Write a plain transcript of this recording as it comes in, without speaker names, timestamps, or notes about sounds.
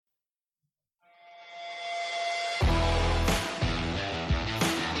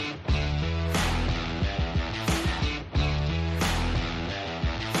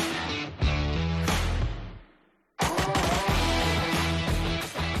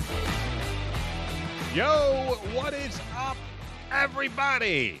Yo, what is up,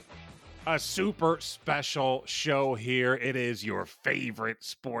 everybody? A super special show here. It is your favorite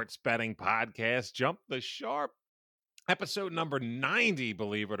sports betting podcast, Jump the Sharp, episode number 90,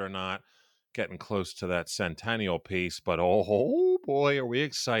 believe it or not. Getting close to that centennial piece, but oh boy, are we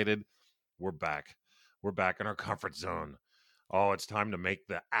excited. We're back. We're back in our comfort zone. Oh, it's time to make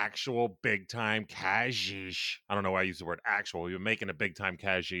the actual big-time cashish. I don't know why I use the word actual. You're making a big-time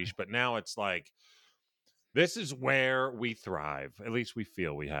cashish, but now it's like, this is where we thrive. At least we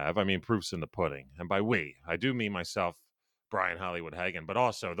feel we have. I mean, proof's in the pudding. And by we, I do mean myself, Brian Hollywood Hagan, but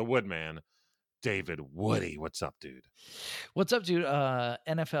also the Woodman, David Woody. What's up, dude? What's up, dude?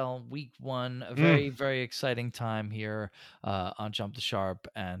 NFL Week 1, a very, very exciting time here on Jump the Sharp,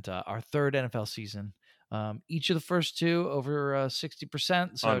 and our third NFL season. Each of the first two over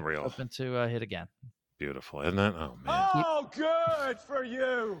 60%, so Unreal. open to hit again. Beautiful, isn't it? Oh, man. Oh, good for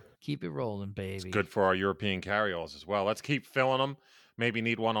you. Keep it rolling, baby. It's good for our European carryalls as well. Let's keep filling them. Maybe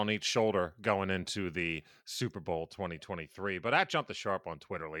need one on each shoulder going into the Super Bowl 2023. But at Jump the Sharp on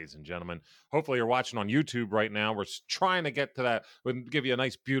Twitter, ladies and gentlemen. Hopefully you're watching on YouTube right now. We're trying to get to that. We'll give you a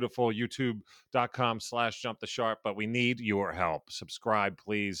nice, beautiful youtube.com/Jump the Sharp, but we need your help. Subscribe,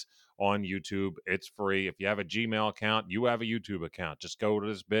 please, on YouTube. It's free. If you have a Gmail account, you have a YouTube account. Just go to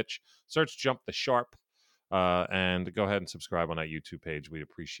this bitch, search Jump the Sharp, and go ahead and subscribe on that YouTube page. We'd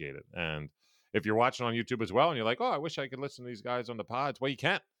appreciate it. And if you're watching on YouTube as well and you're like, oh, I wish I could listen to these guys on the pods. Well, you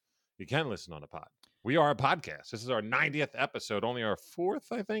can. You can listen on the pod. We are a podcast. This is our 90th episode, only our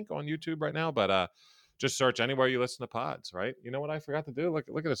 4th, I think, on YouTube right now. But just search anywhere you listen to pods, right? You know what I forgot to do? Look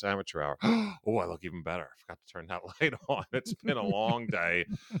at this amateur hour. Oh, I look even better. I forgot to turn that light on. It's been a long day,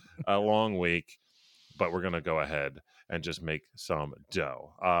 a long week. But we're going to go ahead and just make some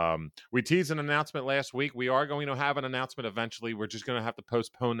dough. We teased an announcement last week. We are going to have an announcement eventually. We're just going to have to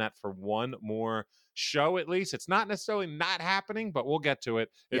postpone that for one more show at least. It's not necessarily not happening, but we'll get to it.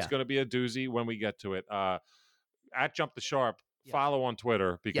 It's going to be a doozy when we get to it. At Jump the Sharp, follow on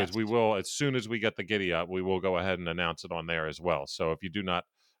Twitter because we will, as soon as we get the giddy up, we will go ahead and announce it on there as well. So if you do not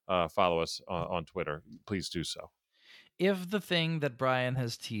follow us on Twitter, please do so. If the thing that Brian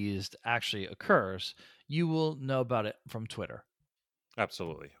has teased actually occurs, you will know about it from Twitter.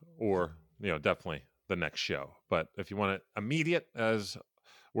 Absolutely. Or, definitely the next show. But if you want it immediate, as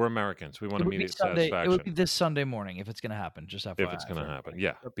we're Americans, we want immediate satisfaction. It would be this Sunday morning if it's going to happen, just FYI. If it's going to happen.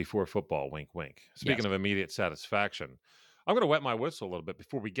 Yeah, before football, wink, wink. Speaking of immediate satisfaction, I'm going to wet my whistle a little bit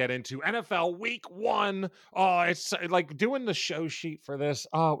before we get into NFL Week 1. Oh, it's like doing the show sheet for this.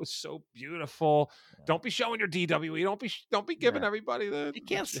 Oh, it was so beautiful. Yeah. Don't be showing your DWE. Don't be giving everybody the. You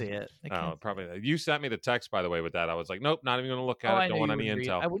can't see it. Probably. You sent me the text, by the way, with that. I was like, nope, not even going to look at it. Don't want any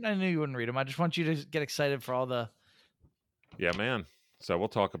intel. I knew you wouldn't read them. I just want you to get excited for all the. Yeah, man. So we'll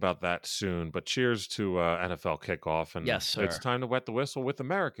talk about that soon. But cheers to NFL kickoff. And yes, sir. It's time to wet the whistle with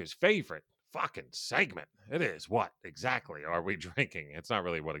America's favorite fucking segment. It is. What exactly are we drinking? It's not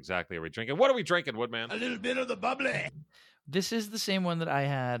really what exactly are we drinking. What are we drinking, Woodman? A little bit of the bubbly. This is the same one that I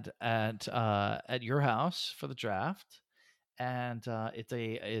had at your house for the draft, and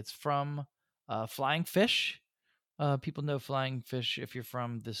it's from Flying Fish. People know Flying Fish if you're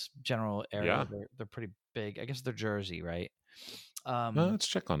from this general area. Yeah. They're pretty big. I guess they're Jersey, right? Let's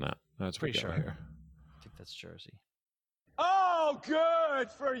check on that. That's pretty sure. Here. I think that's Jersey. Oh,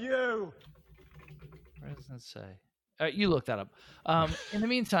 good for you. Where does it say? You look that up. In the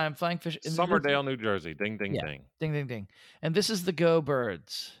meantime, Flying Fish. Summerdale, New Jersey. Ding, ding, ding. Ding, ding, ding. And this is the Go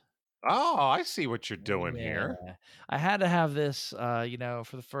Birds. Oh, I see what you're doing here. I had to have this, for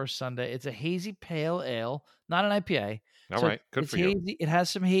the first Sunday. It's a hazy pale ale, not an IPA. All right. Good for you. It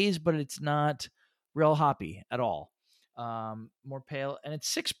has some haze, but it's not real hoppy at all. More pale, and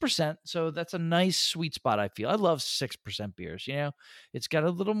it's 6%, so that's a nice sweet spot. I feel I love 6% beers. It's got a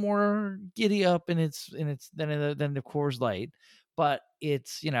little more giddy up in its than the Coors Light, but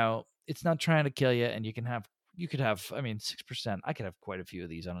it's it's not trying to kill you, and you could have 6%. I could have quite a few of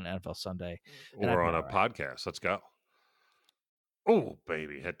these on an NFL Sunday or on a podcast. Let's go. Oh,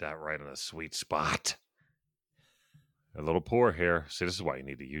 baby, hit that right in a sweet spot. A little pour here. See, this is why you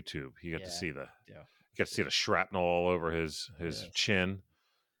need the YouTube. You get to see the. Yeah. You get to see the shrapnel all over his chin.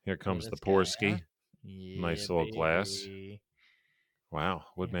 Here comes the Porski. Yeah, nice little glass. Wow.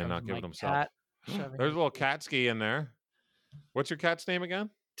 Woodman not giving himself. There's a little cat ski in there. What's your cat's name again?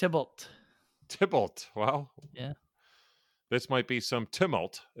 Tybalt. Well, yeah. This might be some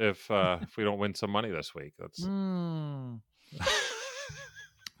tumult if we don't win some money this week. That's.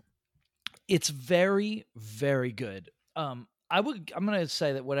 It's very, very good. I'm going to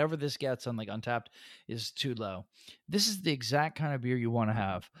say that whatever this gets on Untapped is too low. This is the exact kind of beer you want to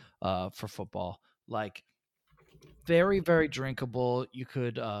have for football. like very, very drinkable. You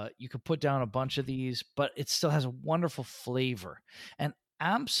could put down a bunch of these, but it still has a wonderful flavor and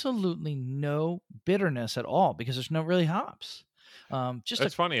absolutely no bitterness at all because there's no really hops. Just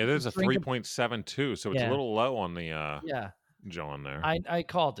It's funny. It is a drinkable. 3.72, so it's a Yeah. little low on the Yeah. John there. I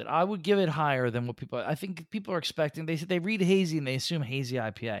called it. I would give it higher than what people. I think people are expecting. They read hazy and they assume hazy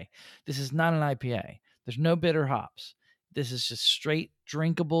IPA. This is not an IPA. There's no bitter hops. This is just straight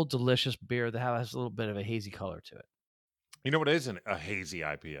drinkable, delicious beer that has a little bit of a hazy color to it. You know what isn't a hazy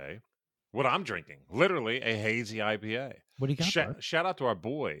IPA? What I'm drinking, literally a hazy IPA. What do you got? Bart? Shout out to our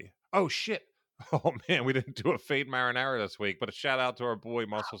boy. Oh shit! Oh man, we didn't do a Fade Marinara this week, but a shout out to our boy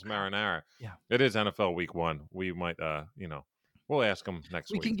Muscles Marinara. Yeah. It is NFL Week 1. We might, we'll ask him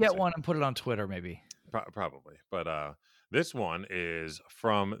next We week. can get one and put it on Twitter, maybe. Probably, but this one is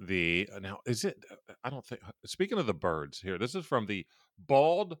from the now. Is it? I don't think. Speaking of the birds, here, this is from the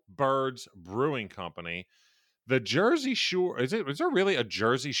Bald Birds Brewing Company. The Jersey Shore. Is there really a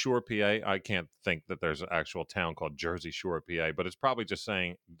Jersey Shore, PA? I can't think that there's an actual town called Jersey Shore, PA, but it's probably just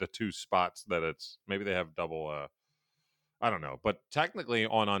saying the two spots that it's. Maybe they have double. I don't know, but technically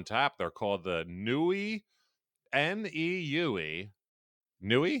on Untappd they're called the Neue, Neue.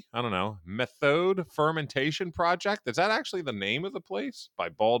 Neue? I don't know. Methode Fermentation Project. Is that actually the name of the place? By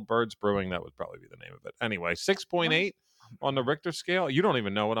Bald Birds Brewing. That would probably be the name of it. Anyway, 6.8 on the Richter scale. You don't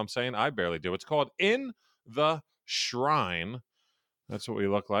even know what I'm saying. I barely do. It's called In the Shrine. That's what we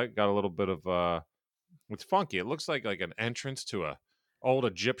look like. Got a little bit of it's funky. It looks like an entrance to a old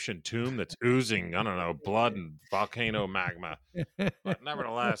Egyptian tomb that's oozing, I don't know, blood and volcano magma. But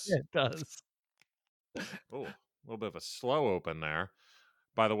nevertheless, it does. Oh, a little bit of a slow open there.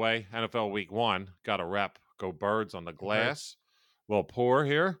 By the way, NFL Week 1 got a rep. Go Birds on the glass. Little pour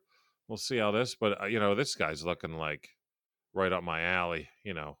here. We'll see how this, but this guy's looking like right up my alley.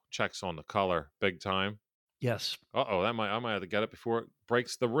 Checks on the color big time. Yes. I might have to get it before it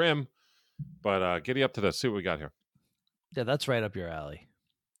breaks the rim. But giddy up to this. See what we got here. Yeah, that's right up your alley.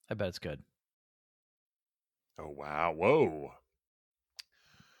 I bet it's good. Oh wow, whoa.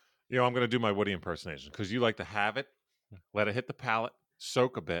 I'm going to do my Woody impersonation because you like to have it, let it hit the palate,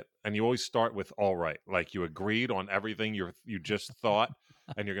 soak a bit, and you always start with all right, like you agreed on everything you just thought,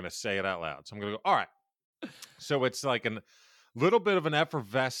 and you're going to say it out loud. So I'm going to go all right. So it's like a little bit of an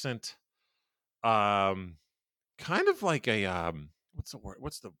effervescent, kind of like a what's the word?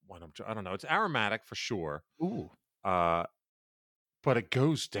 What's the one? I don't know. It's aromatic for sure. Ooh. But it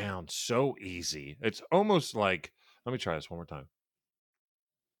goes down so easy. It's almost like. Let me try this one more time.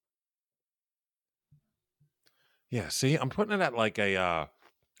 Yeah, see, I'm putting it at like a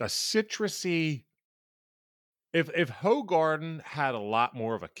citrusy. If Hoegaarden had a lot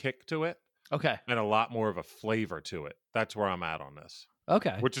more of a kick to it, okay, and a lot more of a flavor to it, that's where I'm at on this.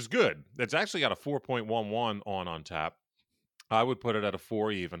 Okay, which is good. It's actually got a 4.11 on Untappd. I would put it at a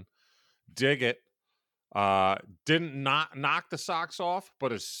 4 even. Dig it. Didn't knock the socks off,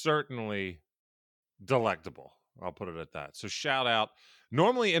 but is certainly delectable. I'll put it at that. So shout out.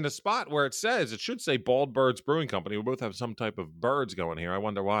 Normally in the spot where it says, it should say Bald Birds Brewing Company. We both have some type of birds going here. I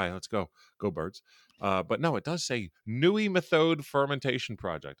wonder why. Let's go. Go Birds. But no, it does say Neue Methode Fermentation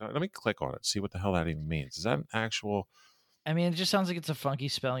Project. Let me click on it. See what the hell that even means. Is that an actual... I mean, it just sounds like it's a funky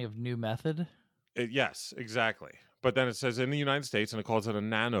spelling of new method. Yes, exactly. But then it says in the United States, and it calls it a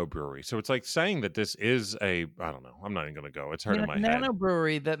nano brewery. So it's like saying that this is I don't know. I'm not even going to go. It's hurting my head. Nano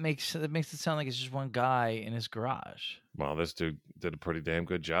brewery, that makes it sound like it's just one guy in his garage. Well, this dude did a pretty damn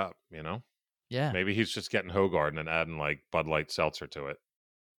good job, Yeah. Maybe he's just getting Hoegaarden and adding like Bud Light seltzer to it.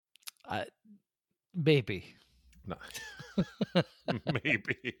 Maybe. No.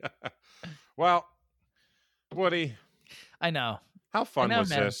 Maybe. Well, Woody. I know. How fun was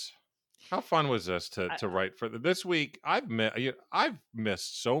this? How fun was this to write for this week? I've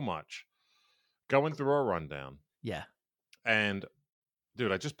missed so much going through our rundown. Yeah. And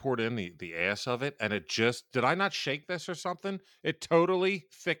dude, I just poured in the ass of it, and it just did I not shake this or something? It totally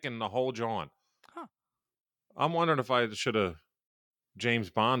thickened the whole John. Huh. I'm wondering if I should have James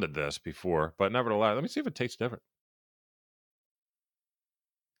Bonded this before, but nevertheless, let me see if it tastes different.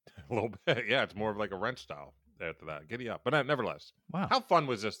 A little bit, yeah. It's more of like a Wrench style. After that, giddy up. But nevertheless, wow, how fun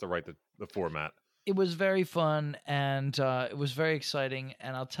was this to write the format? It was very fun, and it was very exciting.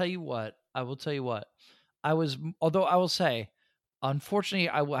 And I will tell you what, although I will say, unfortunately,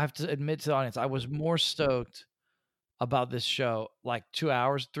 I will have to admit to the audience, I was more stoked about this show like 3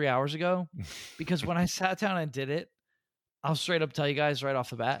 hours ago, because when I sat down and did it, I'll straight up tell you guys right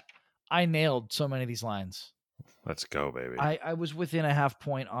off the bat, I nailed so many of these lines. Let's go, baby. I was within a half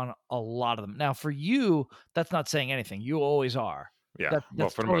point on a lot of them. Now, for you, that's not saying anything. You always are. Yeah. Well,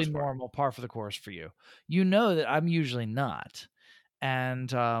 That's for the totally most part. normal, par for the course for you. You know that I'm usually not, and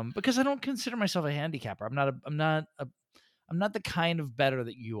because I don't consider myself a handicapper. I'm not the kind of better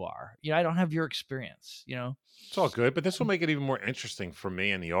that you are. You know, I don't have your experience. You know, It's all good, but this will make it even more interesting for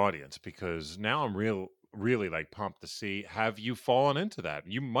me and the audience because now I'm really like pumped to see, have you fallen into that?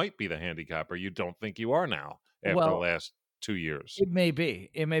 You might be the handicapper you don't think you are now after the well, last 2 years. it may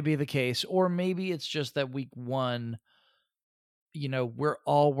be the case, or maybe it's just that week one, you know, we're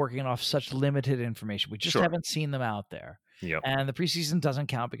all working off such limited information. We just Sure. haven't seen them out there. Yep. And the preseason doesn't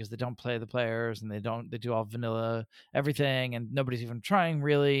count because they don't play the players and they do all vanilla everything and nobody's even trying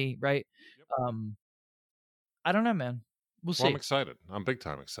really, right? I don't know, man. We'll Well, I'm see. excited. I'm big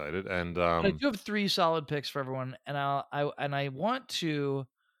time excited. And But I do have 3 solid picks for everyone, and I want to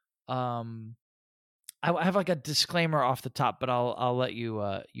I have like a disclaimer off the top, but I'll let you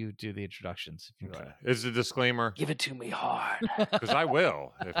you do the introductions if you okay. like. Is the disclaimer? Give it to me hard. Because I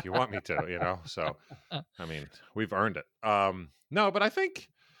will if you want me to, you know. So, I mean, we've earned it. No, but I think,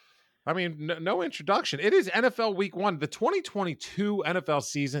 I mean, no introduction. It is NFL Week 1. The 2022 NFL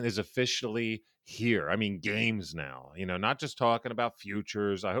season is officially here. I mean, games now. You know, not just talking about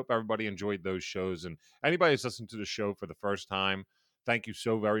futures. I hope everybody enjoyed those shows. And anybody who's listened to the show for the first time, thank you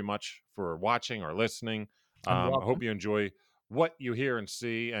so very much for watching or listening. And I welcome. hope you enjoy what you hear and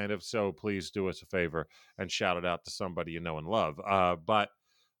see. And if so, please do us a favor and shout it out to somebody you know and love. But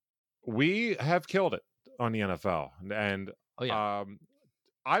we have killed it on the NFL. And Oh yeah.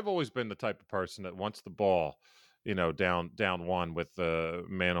 I've always been the type of person that wants the ball, you know, down one with the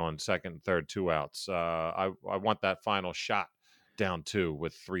man on second, third, 2 outs. I want that final shot down 2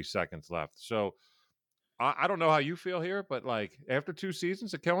 with 3 seconds left. So I don't know how you feel here, but like after 2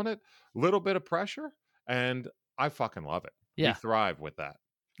 seasons of killing it, little bit of pressure, and I fucking love it. We Yeah. thrive with that.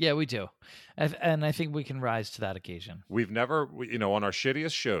 Yeah, we do. And I think we can rise to that occasion. We've never, you know, on our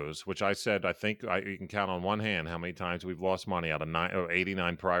shittiest shows, which I said, I think you can count on one hand how many times we've lost money out of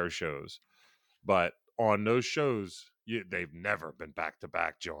 89 prior shows. But on those shows, they've never been back to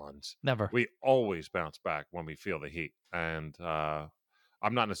back, Johns. Never. We always bounce back when we feel the heat. And I'm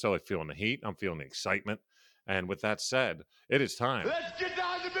not necessarily feeling the heat, I'm feeling the excitement. And with that said, it is time. Let's get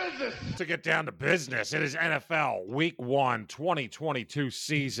down to business. To get down to business, it is NFL Week 1, 2022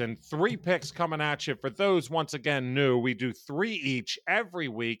 season. 3 picks coming at you. For those, once again, new, we do 3 each every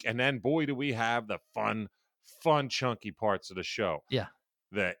week. And then, boy, do we have the fun, chunky parts of the show. Yeah.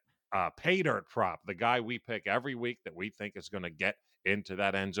 The pay dirt prop, the guy we pick every week that we think is going to get into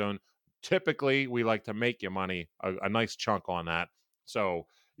that end zone. Typically, we like to make you money, a nice chunk on that. So,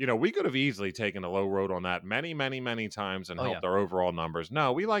 you know, we could have easily taken a low road on that many times and helped our overall numbers.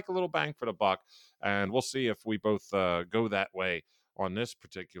 No, we like a little bang for the buck, and we'll see if we both go that way on this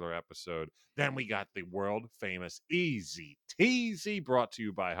particular episode. Then we got the world famous Easy Teasy brought to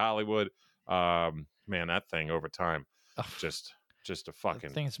you by Hollywood. Man, that thing over time, just a fucking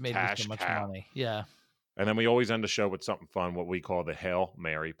thing's made me so much cow. money. Yeah. And then we always end the show with something fun, what we call the Hail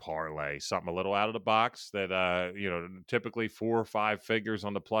Mary parlay, something a little out of the box that, you know, typically 4 or 5 figures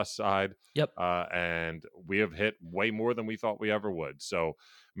on the plus side. Yep. And we have hit way more than we thought we ever would. So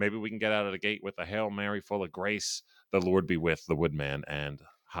maybe we can get out of the gate with a Hail Mary full of grace. The Lord be with the Woodman and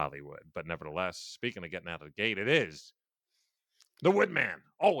Hollywood. But nevertheless, speaking of getting out of the gate, it is the Woodman,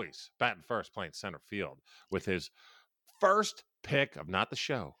 always batting first, playing center field with his first pick of not the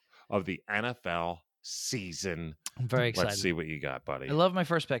show, of the NFL season. I'm very excited. Let's see what you got, buddy. I love my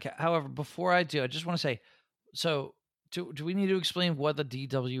first pick. However, before I do, I just want to say, so do we need to explain what the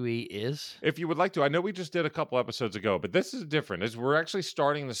DWE is? If you would like to, I know we just did a couple episodes ago, but this is different. We're actually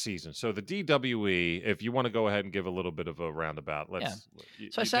starting the season. So the DWE, if you want to go ahead and give a little bit of a roundabout, let's. Yeah.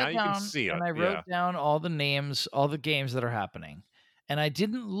 So I sat down and I wrote down all the names, all the games that are happening. And I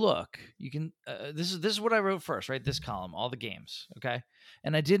didn't look. You can. This is what I wrote first, right? This column, all the games, okay.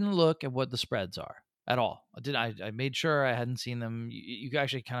 And I didn't look at what the spreads are at all. I made sure I hadn't seen them. You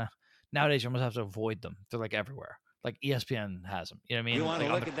actually kind of nowadays you almost have to avoid them. They're like everywhere. Like ESPN has them. You know what I mean? You want to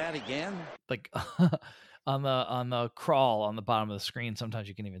like look at that again? Like on the crawl on the bottom of the screen. Sometimes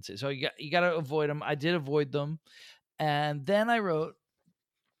you can even see. So you got to avoid them. I did avoid them, and then I wrote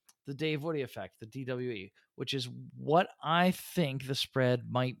the Dave Woody effect, the DWE, which is what I think the spread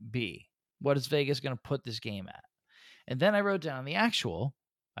might be. What is Vegas going to put this game at? And then I wrote down the actual.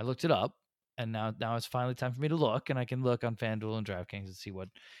 I looked it up, and now it's finally time for me to look, and I can look on FanDuel and DraftKings and see what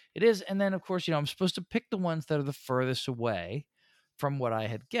it is. And then, of course, you know, I'm supposed to pick the ones that are the furthest away from what I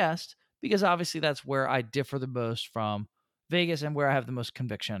had guessed, because obviously that's where I differ the most from Vegas and where I have the most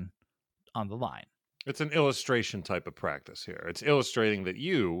conviction on the line. It's an illustration type of practice here. It's illustrating that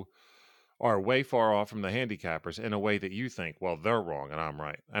you are way far off from the handicappers in a way that you think, well, they're wrong and I'm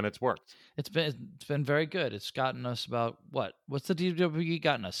right, and it's worked. It's been very good. It's gotten us about what's the DWE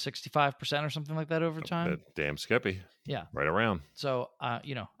gotten us 65% or something like that over time. Damn Skippy, Yeah, right around. so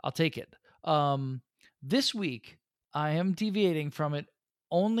I'll take it. This week I am deviating from it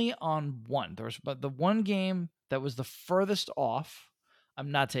only on one. But the one game that was the furthest off,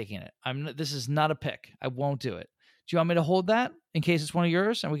 I'm not taking it. This is not a pick. I won't do it. Do you want me to hold that in case it's one of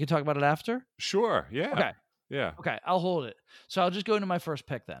yours and we can talk about it after? Sure. Yeah. Okay. Yeah. Okay, I'll hold it. So I'll just go into my first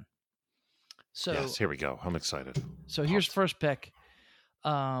pick then. So yes, here we go. I'm excited. So here's first pick.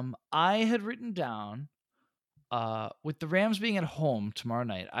 I had written down with the Rams being at home tomorrow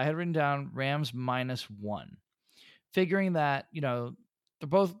night, I had written down Rams -1, figuring that, they're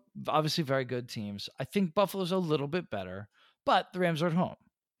both obviously very good teams. I think Buffalo's a little bit better, but the Rams are at home.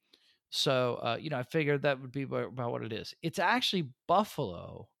 So, I figured that would be about what it is. It's actually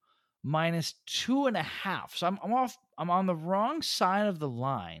Buffalo -2.5. So I'm on the wrong side of the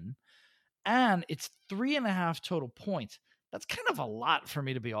line, and it's 3.5 total points. That's kind of a lot for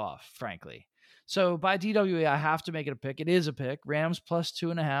me to be off, frankly. So by DWA, I have to make it a pick. It is a pick. Rams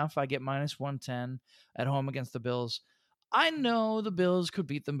 +2.5. I get -110 at home against the Bills. I know the Bills could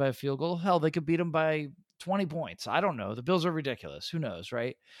beat them by a field goal. Hell, they could beat them by 20 points. I don't know. The Bills are ridiculous. Who knows,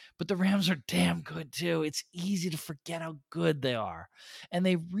 right? But the Rams are damn good too. It's easy to forget how good they are. And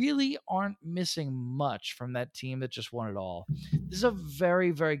they really aren't missing much from that team that just won it all. This is a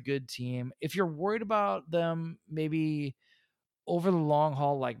very, very good team. If you're worried about them maybe over the long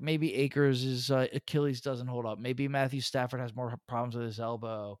haul, like maybe Akers' Achilles doesn't hold up. Maybe Matthew Stafford has more problems with his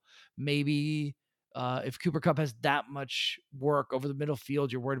elbow. Maybe if Cooper Kupp has that much work over the middle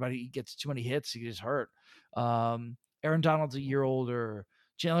field, you're worried about he gets too many hits, he gets hurt. Aaron Donald's a year older.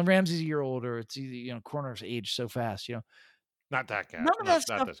 Jalen Ramsey's a year older. It's easy, corners age so fast, Not that guy. None of that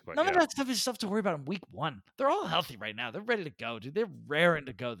stuff. This quick, None of that stuff is stuff to worry about in week 1. They're all healthy right now. They're ready to go, dude. They're raring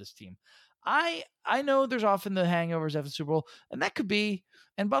to go. This team. I know there's often the hangovers after the Super Bowl, and that could be.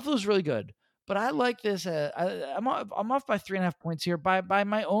 And Buffalo's really good, but I like this. I'm off by 3.5 points here. By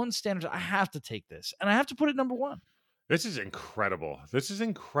my own standards, I have to take this, and I have to put it number 1. This is incredible.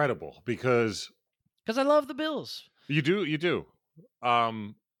 Because I love the Bills. You do.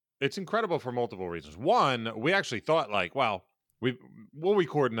 It's incredible for multiple reasons. One, we actually thought we'll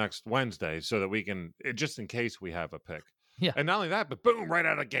record next Wednesday so that we can, just in case we have a pick. Yeah. And not only that, but boom, right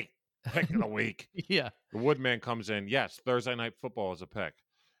out of the gate, pick of the week. Yeah. The Woodman comes in. Yes, Thursday Night Football is a pick.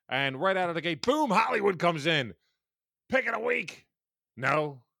 And right out of the gate, boom, Hollywood comes in. Pick of the week.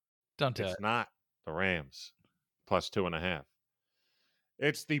 No. Don't do it. It's not the Rams. +2.5.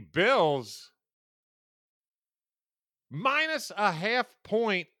 It's the Bills -0.5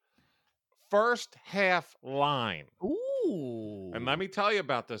 point first half line. Ooh. And let me tell you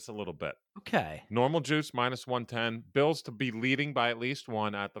about this a little bit. Okay. Normal juice -110. Bills to be leading by at least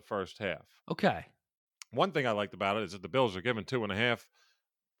 1 at the first half. Okay. One thing I liked about it is that the Bills are giving 2.5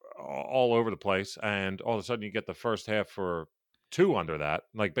 all over the place, and all of a sudden you get the first half for 2 under that.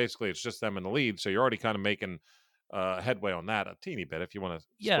 Like basically it's just them in the lead, so you're already kind of making headway on that a teeny bit if you want to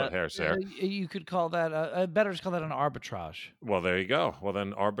split hairs there. You could call that better call that an arbitrage. Well, there you go. Well,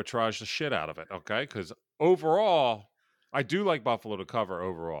 then arbitrage the shit out of it, okay? Because overall, I do like Buffalo to cover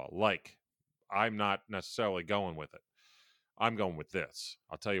overall. Like, I'm not necessarily going with it. I'm going with this.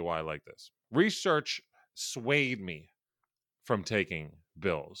 I'll tell you why I like this. Research swayed me from taking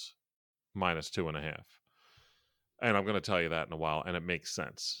Bills -2.5. And I'm going to tell you that in a while, and it makes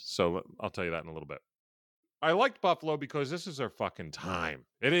sense. So I'll tell you that in a little bit. I liked Buffalo because this is their fucking time.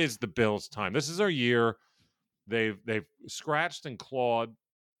 It is the Bills' time. This is their year. They've scratched and clawed.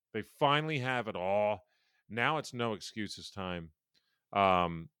 They finally have it all. Now it's no excuses time.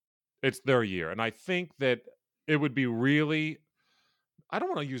 It's their year. And I think that it would be really, I don't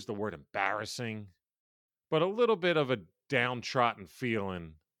want to use the word embarrassing, but a little bit of a downtrodden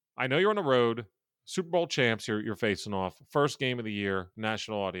feeling. I know you're on the road. Super Bowl champs you're facing off. First game of the year,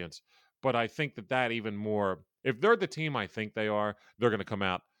 national audience. But I think that even more, if they're the team I think they are, they're going to come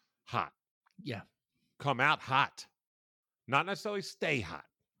out hot. Yeah. Come out hot. Not necessarily stay hot.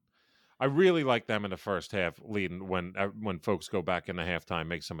 I really like them in the first half leading when folks go back in the halftime,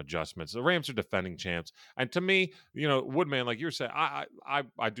 make some adjustments. The Rams are defending champs. And to me, Woodman, like you're saying,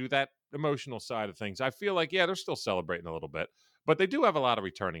 I do that emotional side of things. I feel like, they're still celebrating a little bit. But they do have a lot of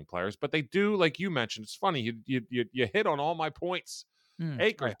returning players. But they do, like you mentioned, it's funny, you hit on all my points.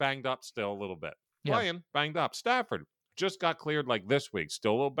 Akers banged up still a little bit. Playing, banged up. Stafford just got cleared like this week.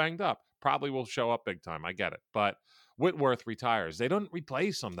 Still a little banged up. Probably will show up big time. I get it. But Whitworth retires. They didn't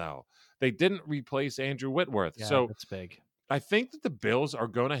replace him, though. They didn't replace Andrew Whitworth. Yeah, so that's big. I think that the Bills are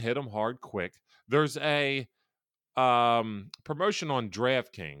going to hit them hard quick. There's a promotion on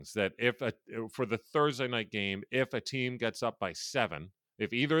DraftKings that for the Thursday night game, if a team gets up by 7,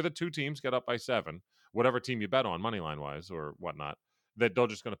 if either of the two teams get up by 7, whatever team you bet on, money line wise or whatnot, that they're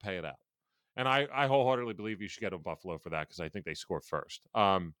just going to pay it out. And I wholeheartedly believe you should get a Buffalo for that because I think they score first.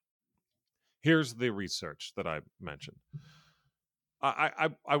 Here's the research that I mentioned.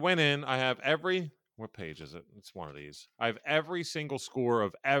 I went in. I have what page is it? It's one of these. I have every single score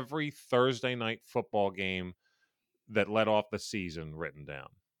of every Thursday night football game that led off the season written down.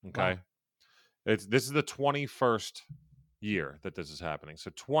 Okay. Wow. This is the 21st year that this is happening.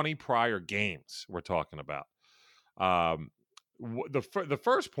 So 20 prior games we're talking about. The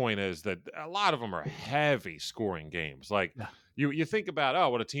first point is that a lot of them are heavy scoring games. Like you think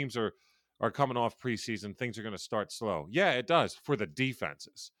about, when the teams are coming off preseason, things are going to start slow. Yeah, it does for the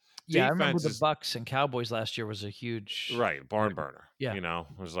defenses. Yeah, I remember the Bucks and Cowboys last year was a huge barn burner. Yeah,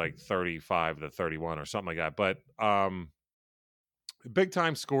 it was like 35-31 or something like that. But big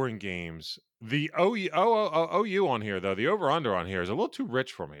time scoring games. The OU on here though, the over under on here is a little too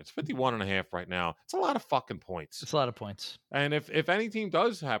rich for me. It's 51.5 right now. It's a lot of fucking points. It's a lot of points. And if any team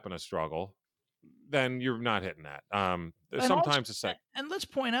does happen to struggle, then you're not hitting that. Sometimes it's like, and let's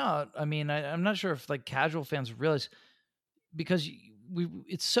point out, I mean, I'm not sure if like casual fans realize, because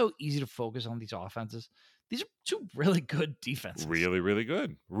it's so easy to focus on these offenses. These are two really good defenses. Really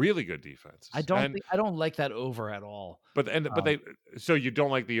good defenses. I don't like that over at all. But so you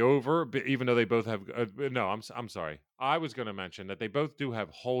don't like the over, even though they both have. No, I'm sorry. I was going to mention that they both do have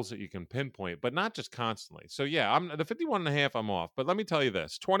holes that you can pinpoint, but not just constantly. So yeah, I'm the 51.5. I'm off. But let me tell you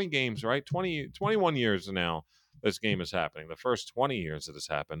this: 20 games, right? 21 years now. This game is happening. The first 20 years that has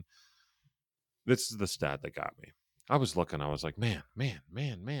happened. This is the stat that got me. I was looking. I was like, man.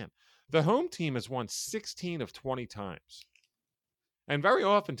 The home team has won 16 of 20 times. And very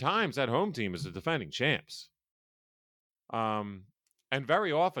oftentimes that home team is the defending champs. And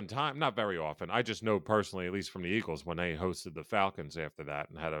very often, not very often, I just know personally, at least from the Eagles, when they hosted the Falcons after that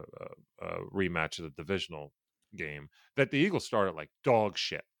and had a rematch of the divisional game, that the Eagles started like dog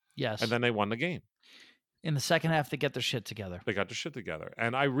shit. Yes. And then they won the game. In the second half, they get their shit together. They got their shit together.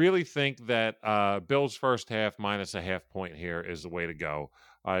 And I really think that Bills' first half minus a half point here is the way to go.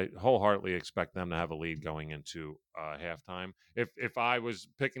 I wholeheartedly expect them to have a lead going into halftime. If I was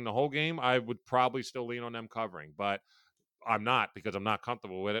picking the whole game, I would probably still lean on them covering. But I'm not, because I'm not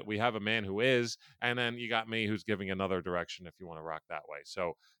comfortable with it. We have a man who is, and then you got me who's giving another direction if you want to rock that way.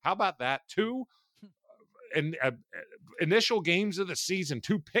 So how about that? 2 initial games of the season,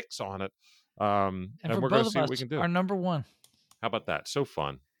 2 picks on it. And we're going to see what we can do. Our number one. How about that? So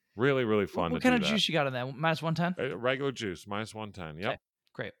fun. Really, really fun. What kind of juice you got in that? Minus 110? Regular juice, minus 110. Yep. Okay.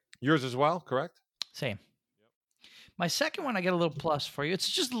 Great. Yours as well, correct? Same. Yep. My second one, I get a little plus for you. It's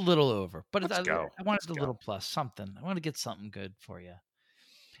just a little over, but I wanted a little plus, something. I want to get something good for you.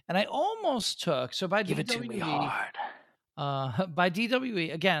 And I almost took, so by Give it to me hard. By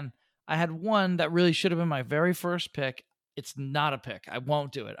DWE, again, I had one that really should have been my very first pick. It's not a pick. I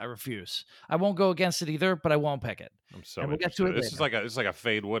won't do it. I refuse. I won't go against it either, but I won't pick it. I'm so we'll get to it. This is like a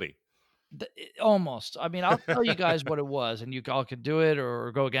fade Woody. Almost. I mean, I'll tell you guys what it was, and you all could do it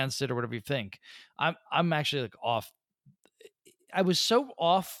or go against it or whatever you think. I'm actually like off. I was so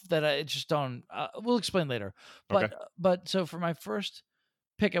off that I just don't. We'll explain later. But okay. But so for my first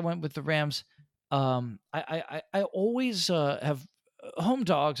pick, I went with the Rams. I always have home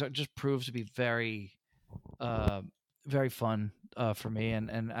dogs. Just proves to be very very fun for me,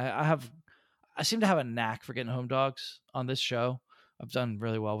 and I seem to have a knack for getting home dogs on this show. I've done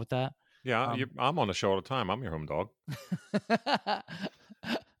really well with that. Yeah, I'm on the show all the time. I'm your home dog.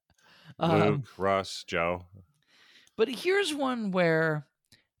 Luke, Russ, Joe. But here's one where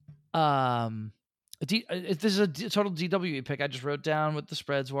this is a total DWE pick. I just wrote down what the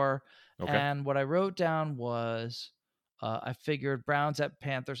spreads were. Okay. And what I wrote down was I figured Browns at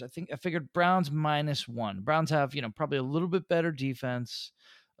Panthers. I figured Browns -1. Browns have, probably a little bit better defense,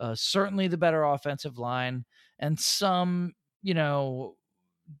 certainly the better offensive line, and some,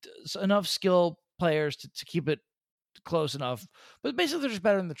 enough skill players to keep it close enough. But basically, they're just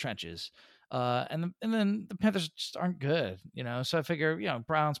better in the trenches. And then the Panthers just aren't good, So I figure,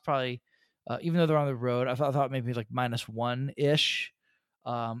 Browns probably, even though they're on the road, I thought maybe like -1-ish.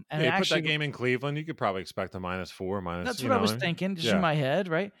 And you actually put that game in Cleveland, you could probably expect a -4. That's what I was thinking, just in my head,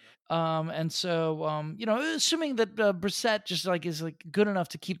 right? And so, assuming that Brissett just is good enough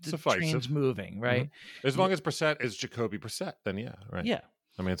to keep the trains moving, right? Mm-hmm. As long as Brissett is Jacoby Brissett, then yeah, right? Yeah.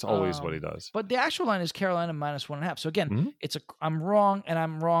 I mean, it's always what he does. But the actual line is Carolina -1.5. So again, Mhm. I'm wrong, and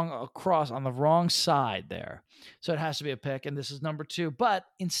I'm wrong across on the wrong side there. So it has to be a pick, and this is number 2. But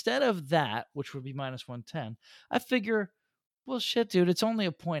instead of that, which would be -110, I figure, well, shit, dude, it's only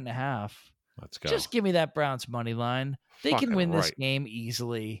a 1.5. Let's go. Just give me that Browns money line. They can Fucking win this right. game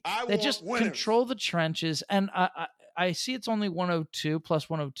easily. I They want just winners. control the trenches. And I see it's only 102 plus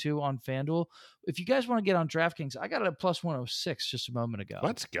 102 on FanDuel. If you guys want to get on DraftKings, I got it at plus 106 just a moment ago.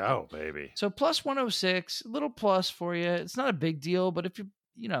 Let's go, baby. So plus 106, a little plus for you. It's not a big deal, but if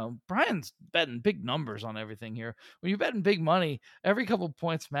Brian's betting big numbers on everything here. When you're betting big money, every couple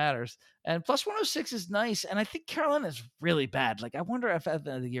points matters. And plus 106 is nice. And I think Carolina is really bad. Like, I wonder if at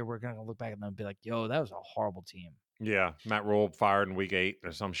the end of the year we're going to look back at them and be like, yo, that was a horrible team. Yeah, Matt Rule fired in week 8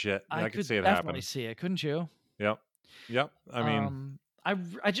 or some shit. I could see it definitely happen. see it, couldn't you? Yep. I mean,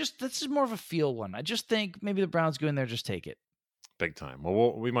 I just this is more of a feel one. I just think maybe the Browns go in there, just take it. big time.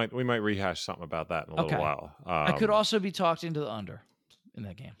 Well, we might rehash something about that in a little while. I could also be talked into the under in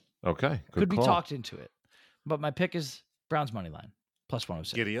that game. Okay, Could be call. talked into it, but my pick is Browns money line plus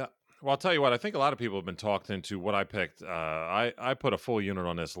 106. Giddy up. Well, I'll tell you what. I think a lot of people have been talked into what I picked. I put a full unit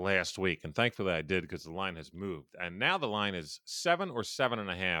on this last week, and thankfully I did because the line has moved, and now the line is 7 or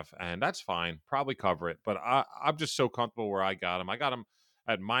 7.5, and that's fine. Probably cover it, but I'm just so comfortable where I got him. I got him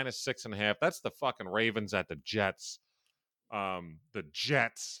at -6.5. That's the fucking Ravens at the Jets. The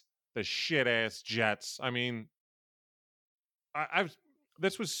Jets, the shit ass Jets. I mean,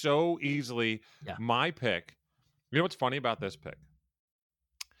 this was so easily my pick. You know what's funny about this pick?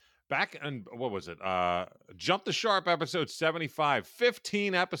 Back in, what was it? Jump the Sharp episode 75,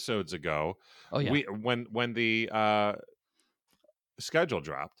 15 episodes ago. Oh, yeah. When the schedule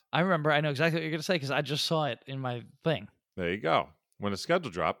dropped. I remember. I know exactly what you're going to say because I just saw it in my thing. There you go. When the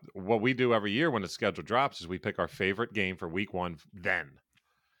schedule dropped, what we do every year when the schedule drops is we pick our favorite game for week 1 then.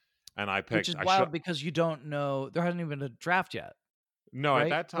 And I picked... Which is wild because you don't know. There hasn't even been a draft yet. No, right? at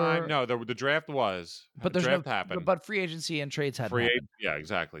that time, no. The draft was, but there's draft no happened. But free agency and trades hadn't happened. Yeah,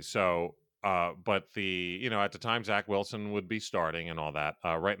 exactly. So, but at the time Zach Wilson would be starting and all that.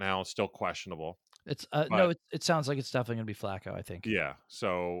 Right now, it's still questionable. It's it sounds like it's definitely going to be Flacco, I think. Yeah.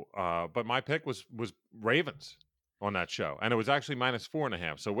 So, but my pick was Ravens on that show, and it was actually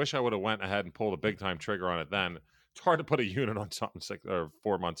 -4.5. So, wish I would have went ahead and pulled a big time trigger on it then. It's hard to put a unit on something 6 or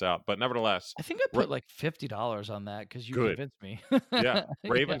 4 months out, but nevertheless, I think I put like $50 on that because you convinced me. Yeah,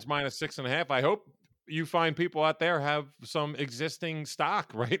 Ravens -6.5. I hope you find people out there have some existing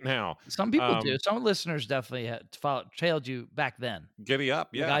stock right now. Some people do. Some listeners definitely had trailed you back then. Giddy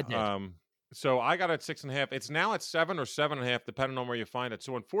up, yeah. Like I did. So I got it at 6.5. It's now at 7 or 7.5, depending on where you find it.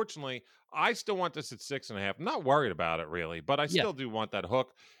 So unfortunately, I still want this at 6.5. I'm not worried about it really, but I still do want that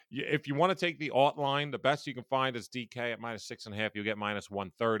hook. If you want to take the alt line, the best you can find is DK at -6.5. You'll get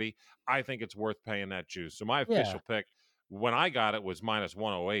 -130. I think it's worth paying that juice. So my official pick, when I got it, was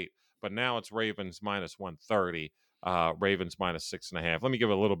 -108, but now it's Ravens -130. Ravens -6.5. Let me give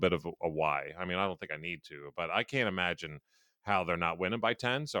a little bit of a why. I mean, I don't think I need to, but I can't imagine how they're not winning by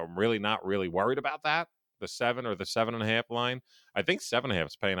 10. So I'm really not really worried about that. The 7 or the 7.5 line. I think 7.5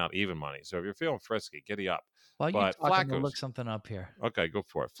 is paying out even money. So if you're feeling frisky, giddy up. While you're talking, to look something up here. Okay, go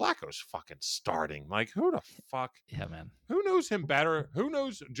for it. Flacco's fucking starting. Like, who the fuck? Yeah, man. Who knows him better? Who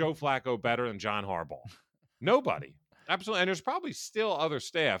knows Joe Flacco better than John Harbaugh? Nobody. Absolutely. And there's probably still other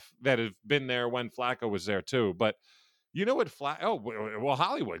staff that have been there when Flacco was there too. But you know what? Well,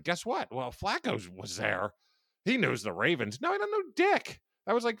 Hollywood, guess what? Well, Flacco was there. He knows the Ravens. No, I don't know dick.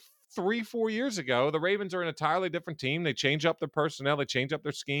 That was like 3-4 years ago. The Ravens are an entirely different team. They change up their personnel. They change up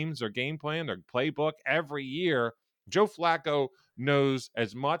their schemes, their game plan, their playbook every year. Joe Flacco knows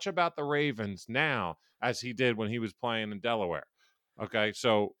as much about the Ravens now as he did when he was playing in Delaware. Okay,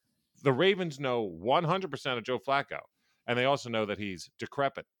 so the Ravens know 100% of Joe Flacco, and they also know that he's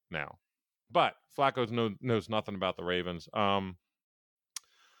decrepit now. But Flacco knows nothing about the Ravens.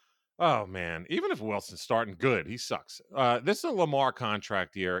 Oh, man. Even if Wilson's starting good, he sucks. This is a Lamar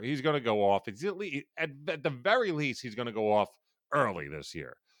contract year. He's going to go off. At the very least, he's going to go off early this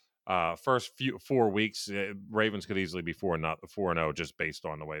year. First 4 weeks, Ravens could easily be 4-0 just based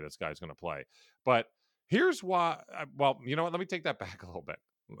on the way this guy's going to play. But here's why. Well, you know what? Let me take that back a little bit.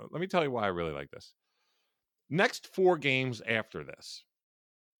 Let me tell you why I really like this. Next 4 games after this.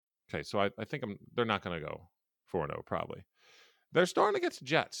 Okay, so I think they're not going to go 4-0 probably. They're starting against the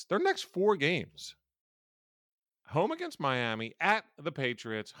Jets. Their next 4 games. Home against Miami, at the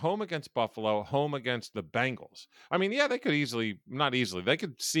Patriots, home against Buffalo, home against the Bengals. I mean, yeah, they could they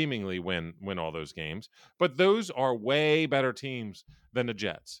could seemingly win all those games, but those are way better teams than the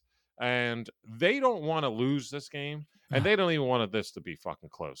Jets. And they don't want to lose this game. and they don't even want this to be fucking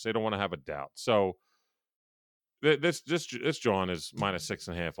close. They don't want to have a doubt. So this John is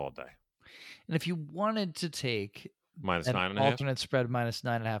 -6.5 all day. And if you wanted to take Minus an 9.5. alternate spread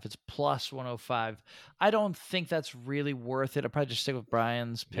 -9.5, it's plus 105. I don't think that's really worth it. I'll probably just stick with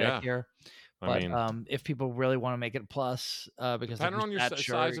Brian's pick here. But I mean, if people really want to make it plus, because depending on your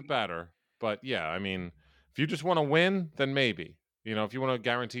size of better. But yeah, I mean, if you just want to win, then maybe. If you want to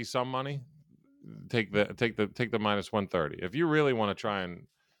guarantee some money, take the -130. If you really want to try and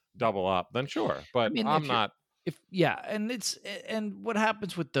double up, then sure. But I'm not. And what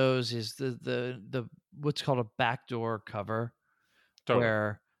happens with those is the what's called a backdoor cover, Totally.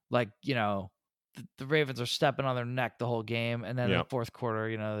 where the Ravens are stepping on their neck the whole game, and then in the fourth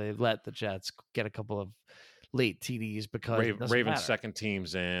quarter, they let the Jets get a couple of late TDs because Ravens second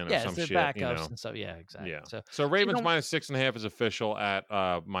teams in or some shit, backups and stuff. Yeah, exactly. Yeah. So Ravens -6.5 is official at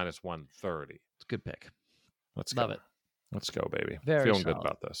 -130. It's a good pick. Let's go. Love it. Let's go, baby. Very Feeling solid. good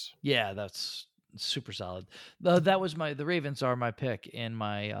about this. Yeah, that's super solid. That was the Ravens are my pick in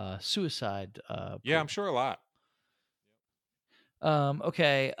my suicide. Yeah, I'm sure a lot.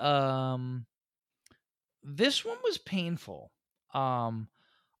 Okay. This one was painful.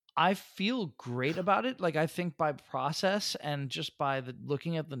 I feel great about it. Like, I think by process and just by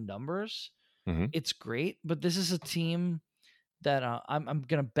looking at the numbers, it's great. But this is a team that I'm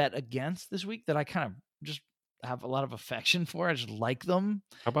gonna bet against this week that I kind of just have a lot of affection for. I just like them.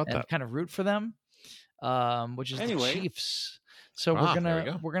 How about and that? Kind of root for them. Which is the Chiefs. So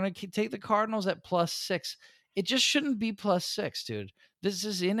we're gonna take the Cardinals at +6. It just shouldn't be +6, dude. This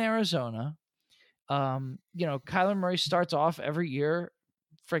is in Arizona. Kyler Murray starts off every year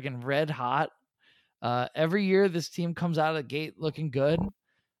friggin' red hot. Every year this team comes out of the gate looking good,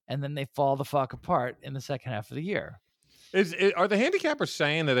 and then they fall the fuck apart in the second half of the year. Are the handicappers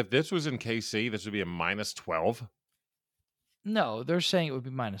saying that if this was in KC, this would be a -12? No, they're saying it would be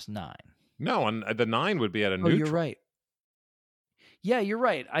 -9. No, and the 9 would be at a neutral. You're right. Yeah, you're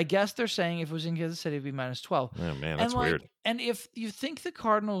right. I guess they're saying if it was in Kansas City, it'd be -12. Oh, man, that's weird. And if you think the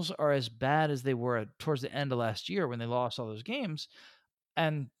Cardinals are as bad as they were towards the end of last year when they lost all those games,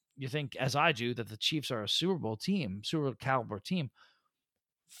 and you think, as I do, that the Chiefs are a Super Bowl caliber team,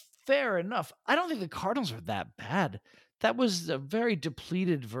 fair enough. I don't think the Cardinals are that bad. That was a very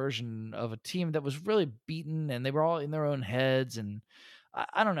depleted version of a team that was really beaten, and they were all in their own heads. And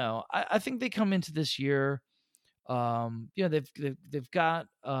I don't know. I think they come into this year. They've got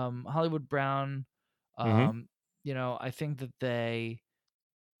Hollywood Brown. I think that they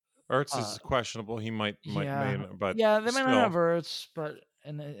Ertz is questionable. He might, but they might not have Ertz, but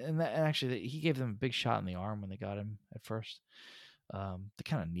and actually he gave them a big shot in the arm when they got him at first. They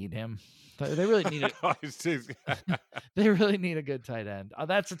kind of need him. They really need it. They really need a good tight end.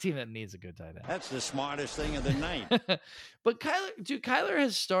 That's a team that needs a good tight end. That's the smartest thing of the night. But Kyler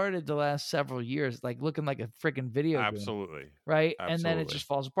has started the last several years like looking like a freaking video game. Absolutely. Right? Absolutely. And then it just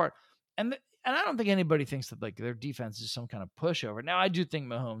falls apart. And I don't think anybody thinks that like their defense is some kind of pushover. Now I do think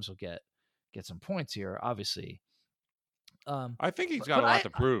Mahomes will get some points here, obviously. I think he's got a lot to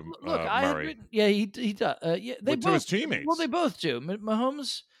prove. Look, Murray. he does. They both, to his teammates. Well, they both do.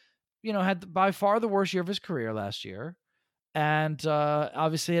 Mahomes, had by far the worst year of his career last year, and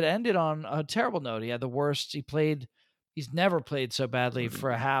obviously it ended on a terrible note. He had the worst. He's never played so badly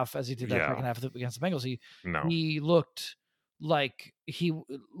for a half as he did that second half against the Bengals. He looked like he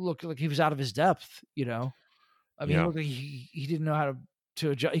was out of his depth. He looked like he didn't know how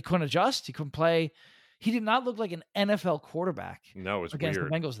to adjust. He couldn't adjust. He couldn't play. He did not look like an NFL quarterback. No, it was against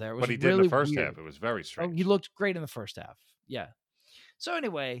weird. the Bengals there. But he did in the first half. It was very strange. He looked great in the first half. Yeah. So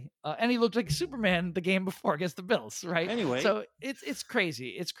anyway, and he looked like Superman the game before against the Bills, right? Anyway, so it's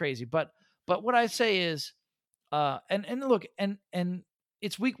crazy. It's crazy. But what I say is, and look, and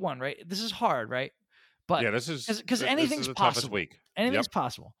it's week 1, right? This is hard, right? But yeah, this is because anything's the possible. toughest week. Anything's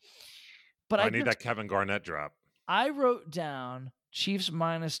possible. But I need that Kevin Garnett drop. I wrote down Chiefs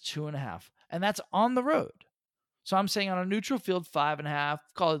 -2.5. And that's on the road. So I'm saying on a neutral field, 5.5,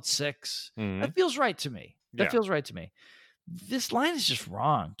 call it 6. That feels right to me. Feels right to me. This line is just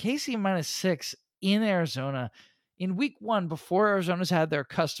wrong. KC -6 in Arizona in week 1 before Arizona's had their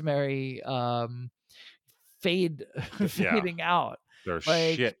customary fading out. Their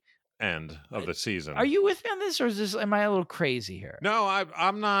shit end of the season. Are you with me on this, or am I a little crazy here? No,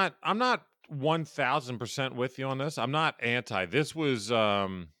 I'm not 1,000% with you on this. I'm not anti. This was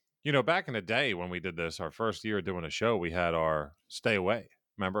back in the day when we did this, our first year doing a show, we had our stay away.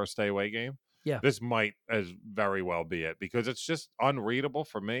 Remember our stay away game? Yeah. This might as very well be it because it's just unreadable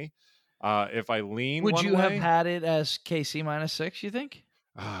for me. If I lean would one you way, have had it as KC -6, you think?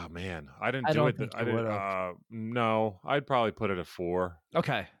 Oh man, I didn't I do don't it. think I you didn't. would've. No, I'd probably put it at 4.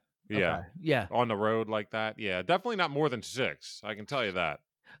 Okay. Yeah, Okay. Yeah. on the road like that. Yeah, definitely not more than 6. I can tell you that.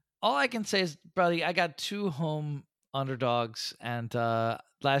 All I can say is, buddy, I got 2 home underdogs, and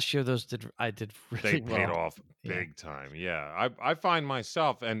last year I did They really paid well. off Yeah. big time. Yeah, I find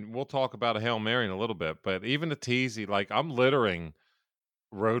myself, and we'll talk about a Hail Mary in a little bit, but even the teasy, like I'm littering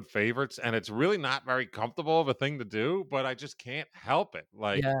road favorites, and it's really not very comfortable of a thing to do, but I just can't help it.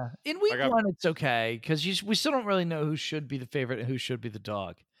 Like Yeah. In I week got 1, it's okay because we still don't really know who should be the favorite and who should be the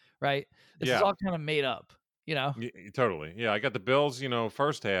dog, right? This is yeah. all kind of made up, you know? Totally. Yeah, I got the Bills,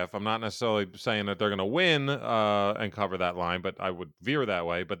 first half. I'm not necessarily saying that they're going to win and cover that line, but I would veer that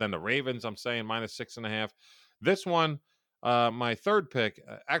way. But then the Ravens, I'm saying -6.5. This one, my third pick,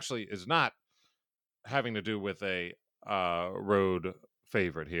 actually is not having to do with a road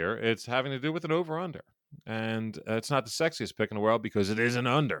favorite here. It's having to do with an over-under. And it's not the sexiest pick in the world because it is an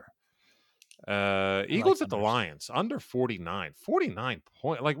under. I like Eagles at the unders. Lions under 49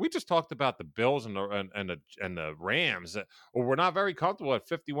 point. Like we just talked about the Bills and the Rams. Well, we're not very comfortable at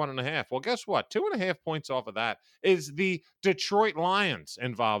 51.5. Well, guess what? 2.5 points off of that is the Detroit Lions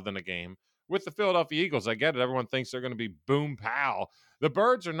involved in the game with the Philadelphia Eagles. I get it. Everyone thinks they're going to be boom pow. The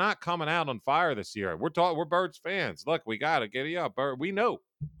Birds are not coming out on fire this year. We're Birds fans. Look, we got to get you up. We know.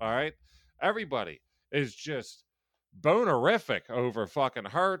 All right. Everybody is just bonerific over fucking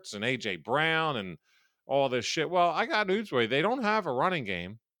Hurts and AJ Brown and all this shit. Well, I got news for you. They don't have a running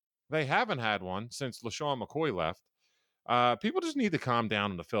game. They haven't had one since LaShawn McCoy left. People just need to calm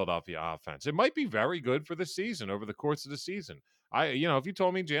down in the Philadelphia offense. It might be very good for the season over the course of the season. If you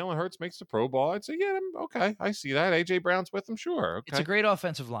told me Jalen Hurts makes the Pro Bowl, I'd say, yeah, okay, I see that. AJ Brown's with him, sure. Okay. It's a great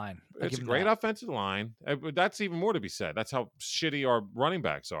offensive line. It's a great offensive line. But that's even more to be said. That's how shitty our running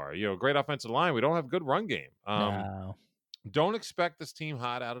backs are. Great offensive line. We don't have a good run game. No. Don't expect this team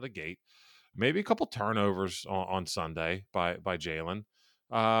hot out of the gate. Maybe a couple turnovers on Sunday by Jalen.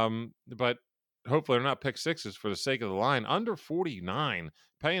 But hopefully they're not pick sixes for the sake of the line. Under 49,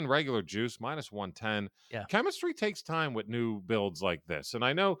 paying regular juice, -110. Yeah. Chemistry takes time with new builds like this. And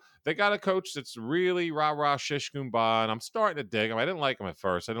I know they got a coach that's really rah-rah shish kumbah, and I'm starting to dig him. I didn't like him at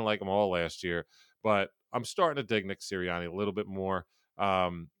first. I didn't like him all last year. But I'm starting to dig Nick Sirianni a little bit more.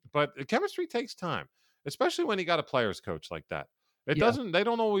 But the chemistry takes time, especially when you got a players coach like that. They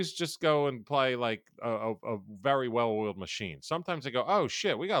don't always just go and play like a very well-oiled machine. Sometimes they go, oh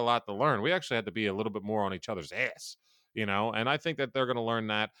shit, we got a lot to learn. We actually had to be a little bit more on each other's ass, and I think that they're going to learn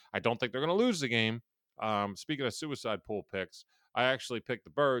that. I don't think they're going to lose the game. Speaking of suicide pool picks, I actually picked the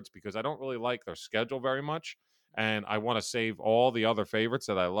Birds because I don't really like their schedule very much. And I want to save all the other favorites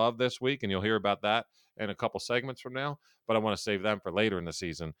that I love this week. And you'll hear about that in a couple segments from now. But I want to save them for later in the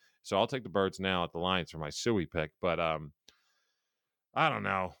season. So I'll take the Birds now at the Lions for my suey pick. But I don't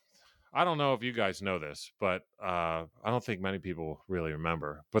know. I don't know if you guys know this, but I don't think many people really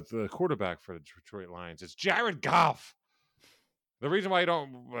remember. But the quarterback for the Detroit Lions is Jared Goff. The reason why you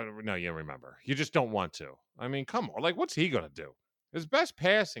don't remember. You just don't want to. I mean, come on. Like, what's he going to do? His best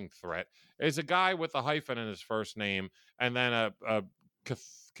passing threat is a guy with a hyphen in his first name and then a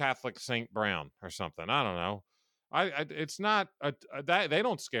Catholic Saint Brown or something. I don't know. It's not that they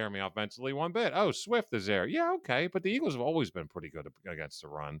don't scare me offensively one bit. Oh, Swift is there. Yeah, okay. But the Eagles have always been pretty good against the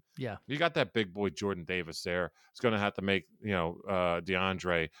run. Yeah. You got that big boy Jordan Davis there. It's going to have to make,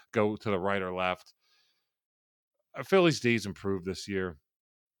 DeAndre go to the right or left. Philly's D's improved this year.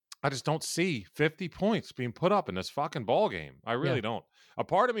 I just don't see 50 points being put up in this fucking ball game. I really don't. A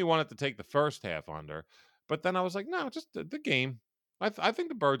part of me wanted to take the first half under, but then I was like, no, just the game. I think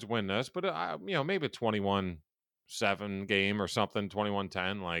the Birds win this, but maybe a 21-7 game or something,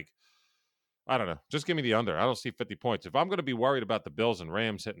 21-10. Like, I don't know. Just give me the under. I don't see 50 points. If I'm going to be worried about the Bills and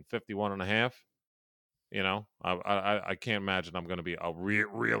Rams hitting 51.5, I can't imagine I'm going to be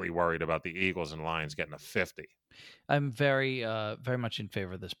really worried about the Eagles and Lions getting a 50. I'm very, very much in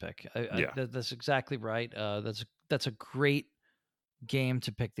favor of this pick. That's exactly right. That's a great game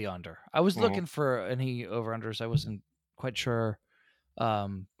to pick the under. I was looking for any over-unders. I wasn't quite sure. I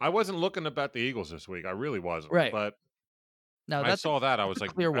wasn't looking about the Eagles this week. I really wasn't. Right. But no, I saw that. I was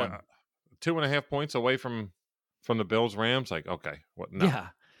like, clear one. 2.5 points away from the Bills Rams. Like, okay, what? No.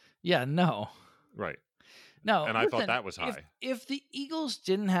 Yeah, no. Right. No, and I thought that was high. If the Eagles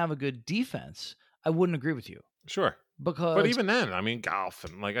didn't have a good defense, I wouldn't agree with you. Sure. But even then, I mean, Goff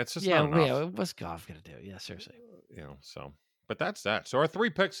and like it's just not enough. Yeah. What's Goff gonna do? Yeah, seriously. So. But that's that. So our 3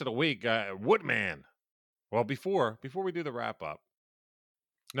 picks of the week, Woodman. Well, before we do the wrap up.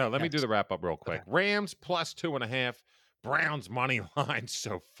 No, let me do the wrap up real quick. Okay. Rams +2.5. Browns money line,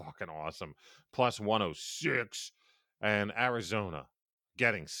 so fucking awesome. +106. And Arizona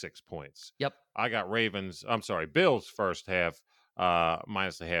getting 6 points. Yep. I got Bills first half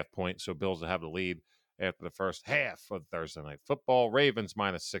minus the half point. So Bills will have the lead after the first half of Thursday Night Football. Ravens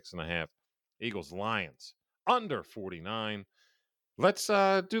minus 6.5. Eagles, Lions under 49. Let's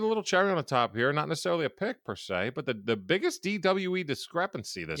do the little cherry on the top here. Not necessarily a pick per se, but the biggest DWE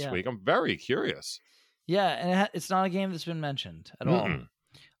discrepancy this week. I'm very curious. Yeah, and it's not a game that's been mentioned at all.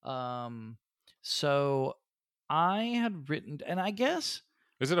 So I had written, and I guess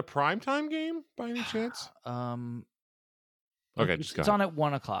is it a primetime game by any chance? Okay, it's on at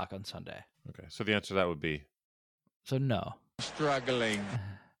 1:00 on Sunday. Okay, so the answer to that would be so no. Struggling.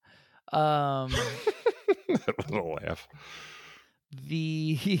 That little laugh.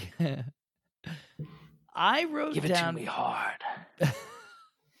 I wrote Give down. it to me hard.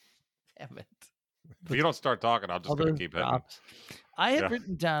 Damn it. If you don't start talking, I'm just going to keep hitting. I had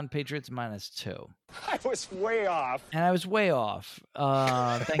written down Patriots -2. I was way off. And I was way off.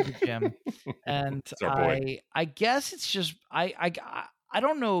 Thank you, Jim. And I guess it's just I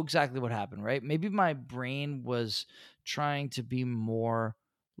don't know exactly what happened, right? Maybe my brain was trying to be more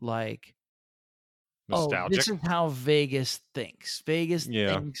like nostalgic. This is how Vegas thinks. Vegas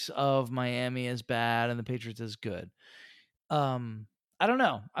thinks of Miami as bad and the Patriots as good. I don't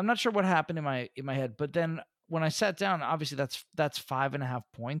know. I'm not sure what happened in my head, but then when I sat down, obviously that's 5.5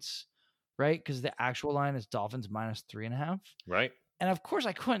 points, right? Because the actual line is Dolphins -3.5, right? And of course,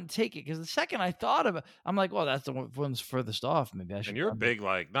 I couldn't take it because the second I thought of it, I'm like, well, that's the one's furthest off. Maybe I should. And you're a big,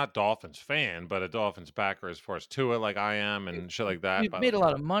 not Dolphins fan, but a Dolphins backer as far as Tua, like I am, and shit like that. We've made a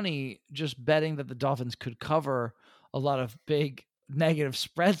lot of money just betting that the Dolphins could cover a lot of big negative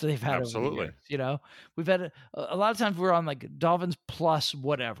spreads that they've had. Absolutely. Over the years, we've had a lot of times we're on like Dolphins plus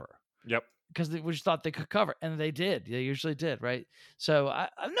whatever. Yep. Because we just thought they could cover, and they did. They usually did, right? So I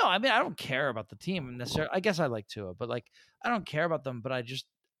don't care about the team necessarily. I guess I like Tua, but I don't care about them. But I just,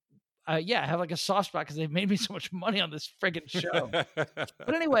 I have like a soft spot because they've made me so much money on this friggin' show.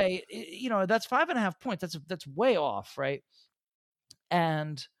 But anyway, that's 5.5 points. That's way off, right?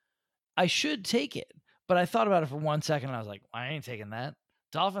 And I should take it, but I thought about it for 1 second. And I was like, I ain't taking that.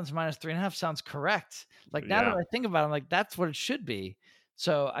 Dolphins -3.5 sounds correct. Like now that I think about it, I'm like, that's what it should be.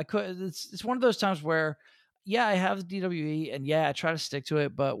 So I could. It's one of those times where, I have the DWE, and I try to stick to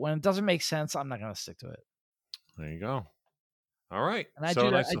it. But when it doesn't make sense, I'm not going to stick to it. There you go. All right, and I do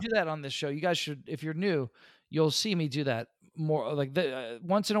that. I do that on this show. You guys should, if you're new, you'll see me do that more. Like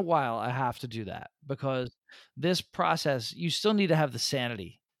once in a while, I have to do that because this process, you still need to have the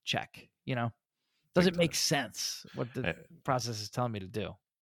sanity check. Does it make sense what the process is telling me to do?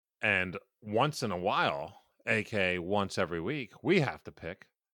 And once in a while. AK once every week, we have to pick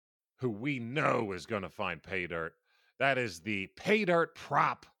who we know is going to find pay dirt. That is the pay dirt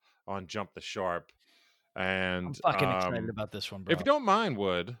prop on Jump the Sharp. And I'm fucking excited about this one, bro. If you don't mind,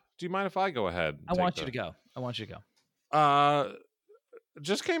 do you mind if I go ahead? I want you to go.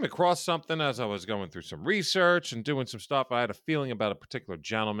 Just came across something as I was going through some research and doing some stuff. I had a feeling about a particular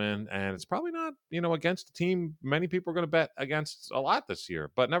gentleman, and it's probably not, against the team many people are going to bet against a lot this year.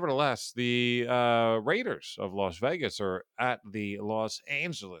 But nevertheless, the Raiders of Las Vegas are at the Los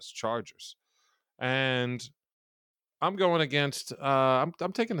Angeles Chargers. And I'm going against, I'm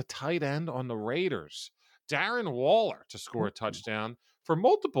taking the tight end on the Raiders, Darren Waller, to score a touchdown for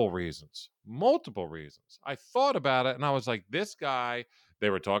multiple reasons. I thought about it, and I was like, this guy, they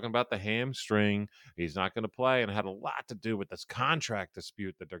were talking about the hamstring. He's not going to play, and it had a lot to do with this contract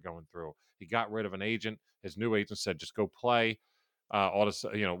dispute that they're going through. He got rid of an agent. His new agent said, just go play. All this,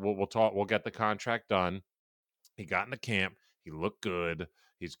 we'll talk. We'll get the contract done. He got into camp. He looked good.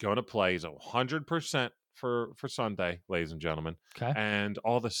 He's going to play. He's 100% for Sunday, ladies and gentlemen. Okay. And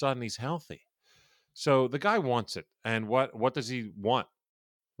all of a sudden, he's healthy. So the guy wants it. And what does he want?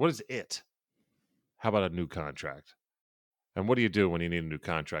 What is it? How about a new contract? And what do you do when you need a new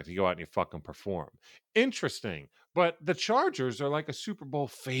contract? You go out and you fucking perform. Interesting. But the Chargers are like a Super Bowl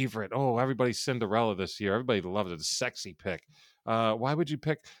favorite. Oh, everybody's Cinderella this year. Everybody loves it. It's a sexy pick. Why would you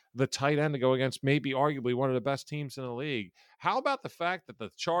pick the tight end to go against maybe arguably one of the best teams in the league? How about the fact that the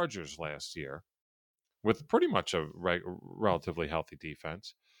Chargers last year, with pretty much a relatively healthy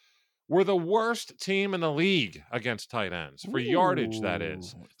defense, were the worst team in the league against tight ends for yardage, that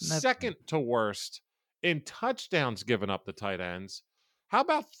is. Second to worst in touchdowns given up to tight ends. How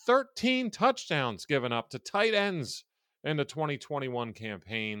about 13 touchdowns given up to tight ends in the 2021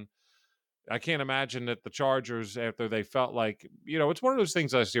 campaign? I can't imagine that the Chargers, after they felt like, it's one of those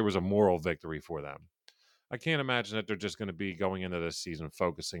things last year was a moral victory for them. I can't imagine that they're just going to be going into this season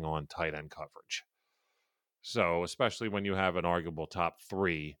focusing on tight end coverage. So, especially when you have an arguable top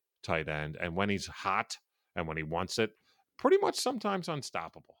 3 tight end, and when he's hot and when he wants it, pretty much sometimes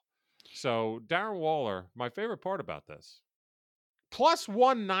unstoppable. So Darren Waller, my favorite part about this, plus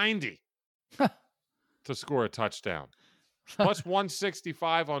 190 to score a touchdown. Plus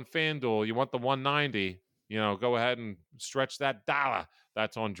 165 on FanDuel. You want the 190, go ahead and stretch that dollar.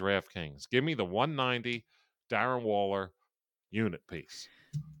 That's on DraftKings. Give me the 190 Darren Waller unit piece.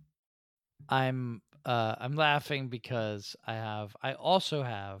 I'm laughing because I also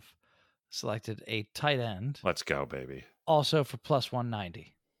have selected a tight end. Let's go, baby. Also for plus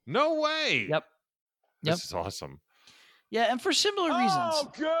 190. No way. Yep. This is awesome. Yeah, and for similar reasons.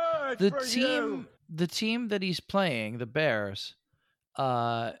 Oh, good for you. The team that he's playing, the Bears,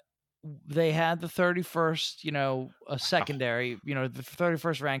 they had the 31st, a secondary, the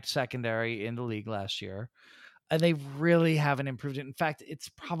 31st ranked secondary in the league last year. And they really haven't improved it. In fact, it's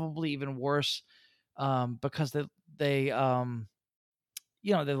probably even worse because they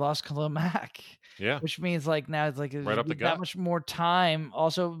lost Khalil Mack. Yeah. Which means like now it's like right up the gut. That much more time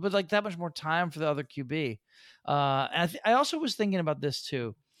also, but like that much more time for the other QB. And I also was thinking about this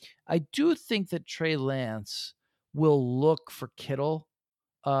too. I do think that Trey Lance will look for Kittle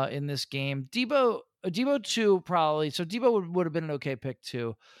in this game. Debo too, probably. So Debo would have been an okay pick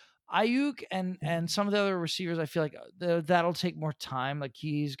too. Ayuk and some of the other receivers, I feel like that'll take more time. Like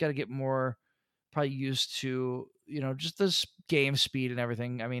he's got to get more probably used to, just this game speed and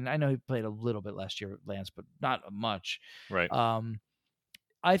everything. I mean, I know he played a little bit last year, Lance, but not much. Right.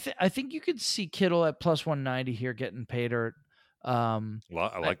 I think you could see Kittle at plus 190 here getting paid. I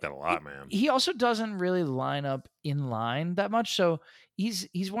like that a lot, man. He also doesn't really line up in line that much. So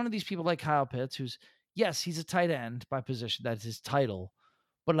he's one of these people like Kyle Pitts, who's, yes, he's a tight end by position. That's his title.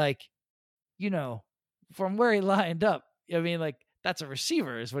 But like, from where he lined up, I mean, like that's a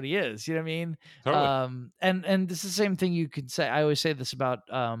receiver is what he is. You know what I mean? Totally. And this is the same thing you could say. I always say this about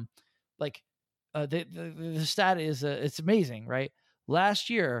the stat is it's amazing, right? Last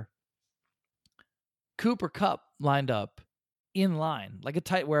year, Cooper Kupp lined up in line like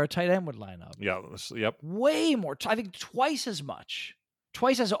where a tight end would line up. Yeah. Yep. Way more. I think twice as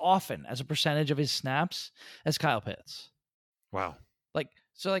often as a percentage of his snaps as Kyle Pitts. Wow.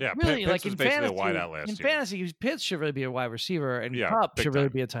 Really, Pitts in was basically fantasy, a wideout last year. Fantasy, Pitts should really be a wide receiver, and Yeah, Kupp big should really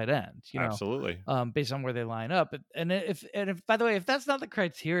time. be a tight end. Absolutely. Based on where they line up, and if by the way, if that's not the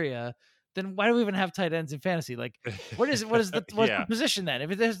criteria, then why do we even have tight ends in fantasy? Like, what's the position then? If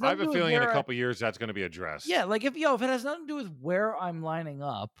it has I have nothing a to do with feeling in a where couple years that's going to be addressed. yeah, like if it has nothing to do with where I'm lining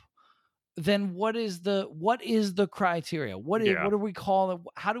up, then what is the criteria? What do we call it?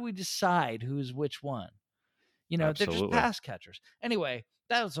 How do we decide who's which one? They're just pass catchers. Anyway,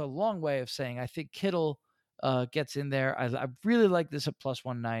 that was a long way of saying I think Kittle gets in there. I really like this at plus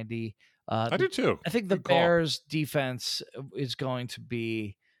 190. I do too. I think the Bears defense is going to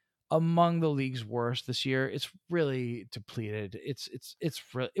be among the league's worst this year. It's really depleted.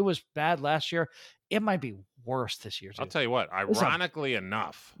 It was bad last year. It might be worse this year too. I'll tell you what, ironically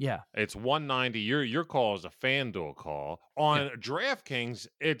enough, it's 190. Your call is a FanDuel call. On DraftKings,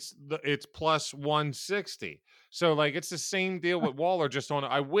 it's plus 160. So like it's the same deal with Waller, just on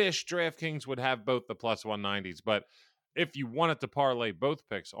I wish DraftKings would have both the plus 190s, but if you wanted to parlay both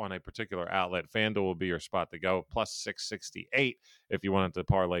picks on a particular outlet, FanDuel will be your spot to go. Plus 668 if you wanted to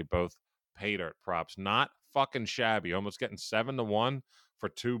parlay both pay dirt props. Not fucking shabby. Almost getting 7-1 for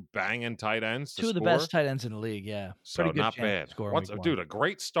two banging tight ends. Two of the best tight ends in the league, yeah. So not bad. Dude, a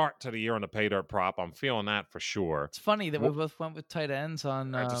great start to the year on the pay dirt prop. I'm feeling that for sure. It's funny that we both went with tight ends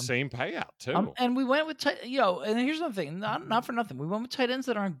on at the same payout too. And we went with and here's another thing, not for nothing. We went with tight ends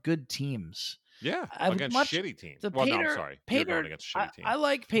that aren't good teams. Yeah, against shitty teams. I'm sorry. You're going against shitty teams. I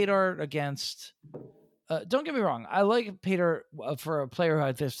like Paydart against. Don't get me wrong. I like Paydart for a player who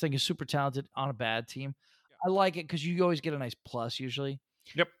I just think is super talented on a bad team. I like it because you always get a nice plus usually.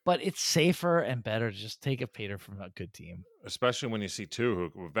 Yep. But it's safer and better to just take a Paydart from a good team. Especially when you see two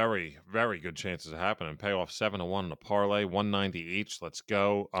who have very, very good chances of happening. Pay off 7-1 in a parlay, 190 each. Let's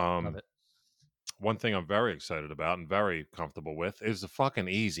go. Love it. One thing I'm very excited about and very comfortable with is the fucking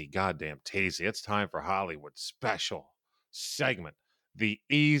easy goddamn teasy. It's time for Hollywood special segment. The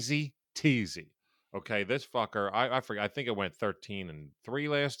easy teasy. Okay, this fucker, I forget. I think it went 13-3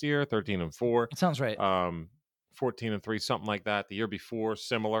 last year, 13-4. It sounds right. 14-3, something like that. The year before,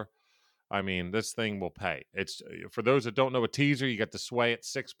 similar. I mean, this thing will pay. It's for those that don't know a teaser, you get to sway at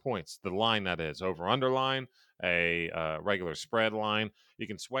 6 points. The line that is over underline, a regular spread line. You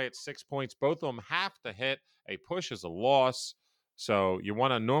can sway at 6 points. Both of them have to hit. A push is a loss. So you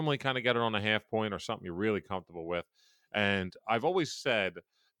want to normally kind of get it on a half point or something you're really comfortable with. And I've always said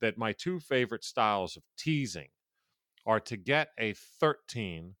that my two favorite styles of teasing are to get a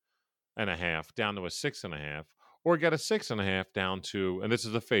 13.5 down to a 6.5, or get a 6.5 down to, and this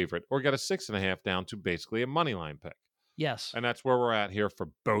is a favorite, or get a 6.5 down to basically a money line pick. Yes. And that's where we're at here for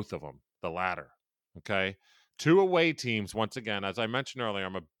both of them, the latter. Okay. 2 away teams. Once again, as I mentioned earlier,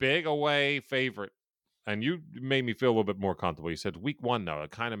 I'm a big away favorite. And you made me feel a little bit more comfortable. You said week 1, though. It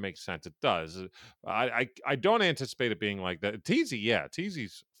kind of makes sense. It does. I don't anticipate it being like that. Teasy, yeah.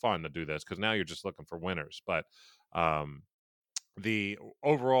 Teasy's fun to do this because now you're just looking for winners. But the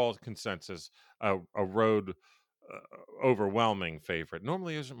overall consensus, a road overwhelming favorite,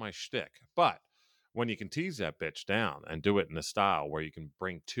 normally isn't my shtick. But when you can tease that bitch down and do it in a style where you can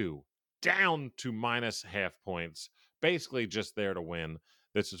bring 2 down to minus half points, basically just there to win,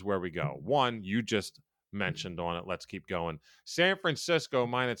 this is where we go. 1, you just mentioned on it. Let's keep going. San Francisco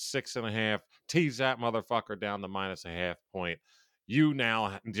minus 6.5. Tease that motherfucker down to minus a half point. You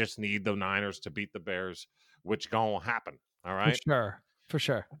now just need the Niners to beat the Bears, which gonna happen. All right? For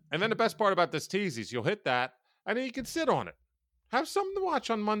sure. And then the best part about this tease is you'll hit that, and then you can sit on it. Have something to watch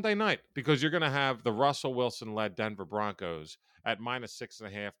on Monday night because you're going to have the Russell Wilson-led Denver Broncos at minus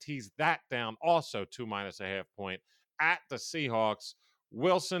 6.5. Tease that down also to minus a half point at the Seahawks.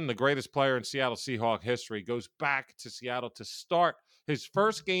 Wilson, the greatest player in Seattle Seahawk history, goes back to Seattle to start his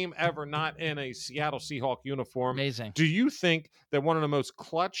first game ever not in a Seattle Seahawk uniform. Amazing. Do you think that one of the most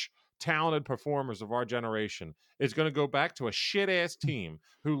clutch, talented performers of our generation is going to go back to a shit-ass team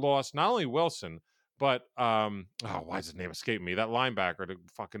who lost not only Wilson, but why is his name escaping me? That linebacker, the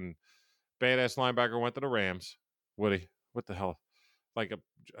fucking badass linebacker, went to the Rams. Woody, what the hell?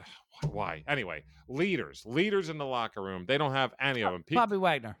 Why? Anyway, leaders in the locker room. They don't have any of them. Bobby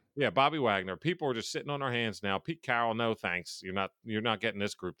Wagner. Yeah, Bobby Wagner. People are just sitting on their hands now. Pete Carroll, no thanks. You're not getting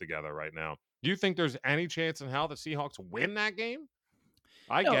this group together right now. Do you think there's any chance in hell the Seahawks win that game?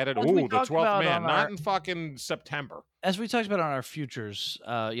 I get it. Ooh, the 12th man, not in fucking September. As we talked about on our futures,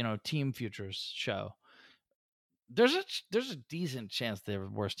 team futures show, there's a decent chance they're the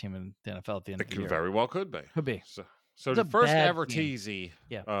worst team in the NFL at the end of the year. Very well could be. Could be. So the first ever teasy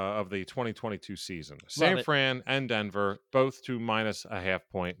of the 2022 season. San Fran and Denver, both to minus a half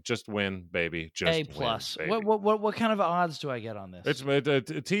point. Just win, baby. Just A plus. Win, baby. What kind of odds do I get on this? It's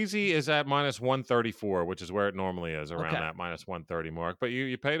teasy is at minus 134, which is where it normally is, around that minus 130 mark. But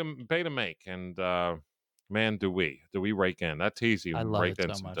you pay to make, and man, do we rake in that teasy? I love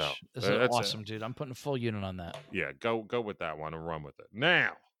it so much. This is awesome, dude. I'm putting a full unit on that. Yeah, go with that one and run with it.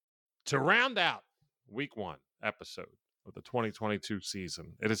 Now, to round out week 1 episode of the 2022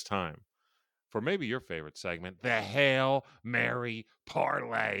 season, it is time for maybe your favorite segment, the Hail Mary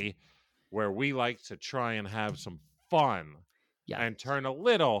Parlay, where we like to try and have some fun and turn a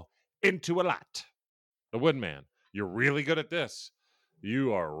little into a lot. The Woodman, you're really good at this.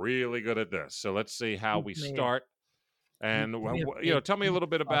 You are really good at this. So let's see how we start. And tell me a little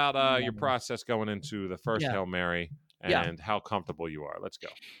bit about your process going into the first Hail Mary. And how comfortable you are. Let's go.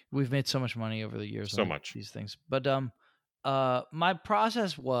 We've made so much money over the years. So much. These things. But my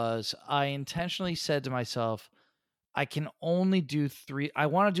process was I intentionally said to myself, I can only do 3. I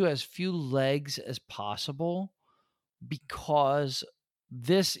want to do as few legs as possible because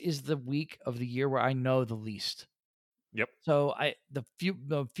this is the week of the year where I know the least. Yep. So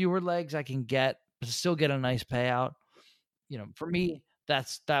the fewer legs I can get, but still get a nice payout. For me,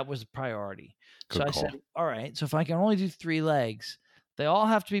 that was a priority. Good call. I said, all right, so if I can only do 3 legs, they all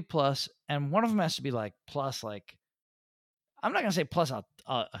have to be plus, and one of them has to be like plus, like, I'm not going to say plus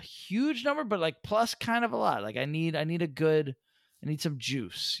a huge number, but like plus kind of a lot. Like I need some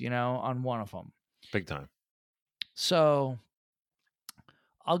juice, on one of them. Big time. So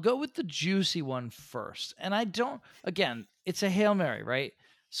I'll go with the juicy one first. And it's a Hail Mary, right?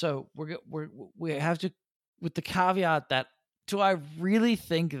 So we have to, with the caveat that, do I really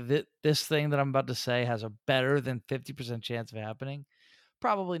think that this thing that I'm about to say has a better than 50% chance of happening?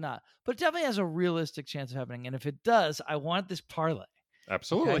 Probably not. But it definitely has a realistic chance of happening. And if it does, I want this parlay.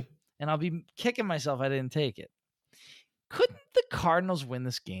 Absolutely. Okay? And I'll be kicking myself I didn't take it. Couldn't the Cardinals win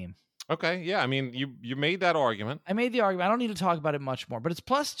this game? Okay. Yeah. I mean, you made that argument. I made the argument. I don't need to talk about it much more. But it's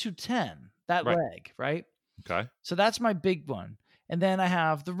plus 210, that leg, right? Okay. So that's my big one. And then I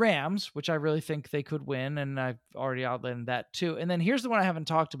have the Rams, which I really think they could win, and I've already outlined that too. And then here's the one I haven't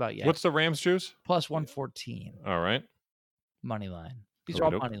talked about yet. What's the Rams juice? Plus 114. All right. Money line. These are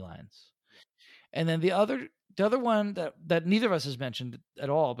all money lines. And then the other one that neither of us has mentioned at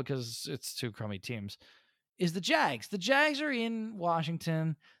all because it's 2 crummy teams is the Jags. The Jags are in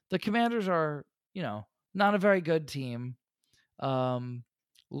Washington. The Commanders are, not a very good team.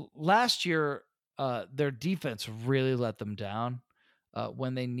 Last year, their defense really let them down.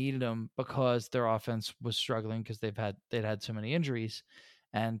 When they needed them because their offense was struggling because they'd had so many injuries,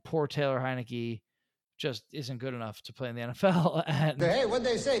 and poor Taylor Heineke just isn't good enough to play in the NFL. And Hey, what'd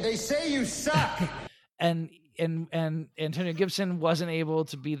they say? They say you suck. and Antonio Gibson wasn't able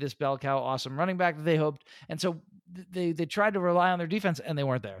to be this bell cow awesome running back that they hoped. And so they tried to rely on their defense, and they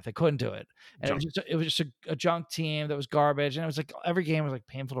weren't there. They couldn't do it. And it was just a junk team that was garbage. And it was like every game was like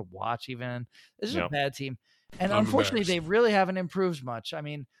painful to watch even. This is a bad team. And unfortunately, they really haven't improved much. I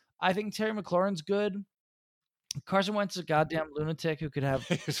mean, I think Terry McLaurin's good. Carson Wentz is a goddamn lunatic who could have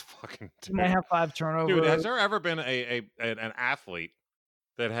He's fucking might have 5 turnovers. Dude, has there ever been an athlete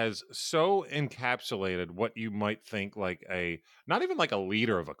that has so encapsulated what you might think like not even like a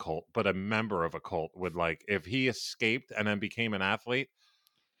leader of a cult, but a member of a cult would like if he escaped and then became an athlete?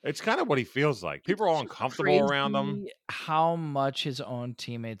 It's kind of what he feels like. People are all uncomfortable around him. How much his own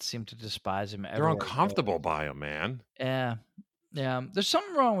teammates seem to despise him. They're uncomfortable by him, man. Yeah. Yeah. There's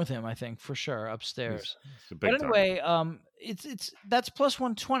something wrong with him, I think, for sure, upstairs. It's a big but anyway, it's that's plus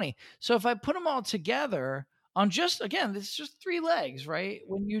 120. So if I put them all together on this is just 3 legs, right?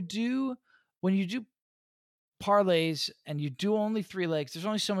 When you do parlays and you do only 3 legs, there's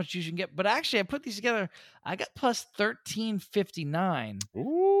only so much you can get. But actually, I put these together. I got plus 1359,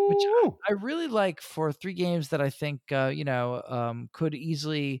 which I really like for 3 games that I think could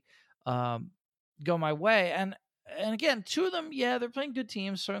easily go my way. And again, 2 of them, they're playing good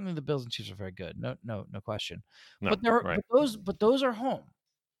teams. Certainly, the Bills and Chiefs are very good. No question. No, but those are home,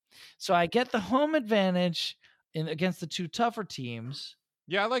 so I get the home advantage against the 2 tougher teams.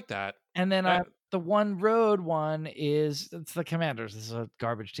 Yeah, I like that. And then the one road one it's the Commanders. This is a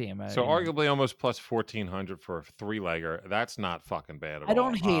garbage team. So arguably almost plus 1,400 for a 3-legger. That's not fucking bad at all. I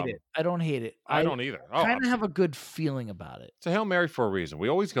don't hate it. I don't hate it. I don't either. I kind of have a good feeling about it. It's a Hail Mary for a reason. We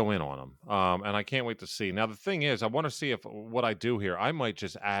always go in on them. And I can't wait to see. Now, the thing is, I want to see if what I do here, I might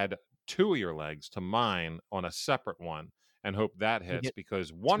just add 2 of your legs to mine on a separate one and hope that hits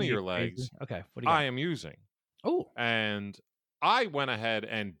because one of your legs what do you I am using. Oh. And I went ahead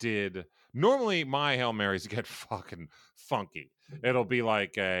and did. Normally, my Hail Marys get fucking funky. It'll be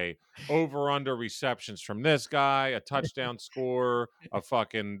like a over/under receptions from this guy, a touchdown score,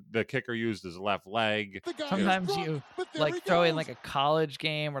 the kicker used his left leg. Sometimes you like throw in like a college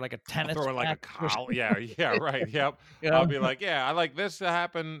game or like a tennis. Throw in like a college, yeah, right, yep. I'll be like, I like this to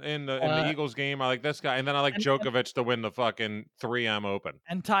happen in the Eagles game. I like this guy, and then I like Djokovic to win the fucking 3M Open,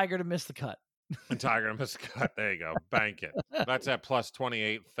 and Tiger to miss the cut. And Tiger to miss the cut. There you go. Bank it. That's at plus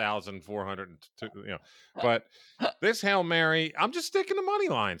 28,402. But this Hail Mary, I'm just sticking to money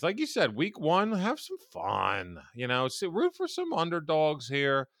lines. Like you said, week 1, have some fun. Root for some underdogs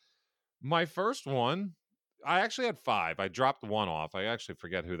here. My first one, I actually had 5. I dropped 1 off. I actually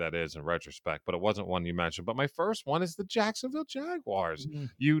forget who that is in retrospect, but it wasn't one you mentioned. But my first one is the Jacksonville Jaguars. Mm-hmm.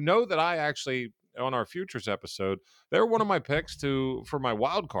 You know that I actually, on our Futures episode, they're one of my picks for my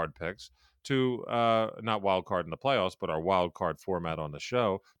wild card picks. To not wild card in the playoffs, but our wild card format on the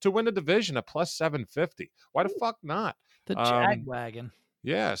show to win the division at plus 750. Why the fuck not? The Jag wagon.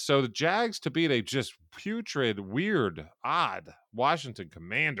 Yeah, so the Jags to beat a just putrid, weird, odd Washington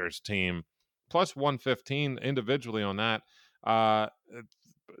Commanders team, plus 115 individually on that.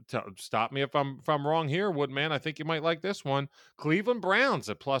 Stop me if I'm wrong here, Woodman. I think you might like this one. Cleveland Browns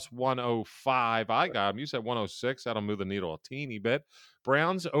at plus 105. I got them. You said 106. That'll move the needle a teeny bit.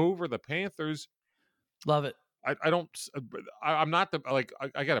 Browns over the Panthers. Love it. I'm not I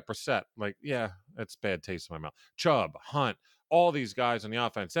got a Brissett. It's bad taste in my mouth. Chubb, Hunt, all these guys on the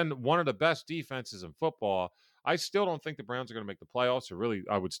offense. And one of the best defenses in football. I still don't think the Browns are going to make the playoffs, or really,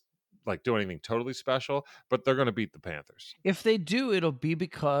 I would do anything totally special, but they're going to beat the Panthers. If they do, it'll be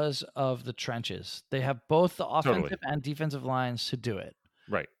because of the trenches. They have both the offensive and defensive lines to do it.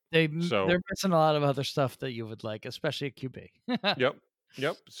 Right. They're missing a lot of other stuff that you would like, especially at QB.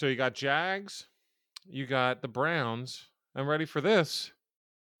 Yep. So you got Jags, you got the Browns. I'm ready for this.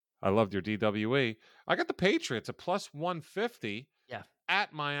 I loved your DWE. I got the Patriots at plus 150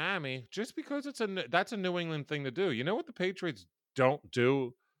 at Miami, just because that's a New England thing to do. You know what the Patriots don't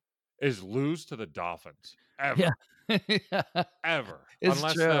do? Is lose to the Dolphins ever. Ever. It's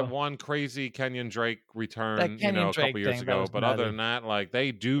unless true. That one crazy Kenyon Drake return, a couple years ago. But other than that,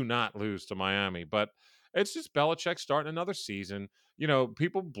 they do not lose to Miami. But it's just Belichick starting another season.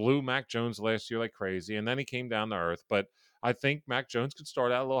 People blew Mac Jones last year like crazy, and then he came down to earth. But I think Mac Jones could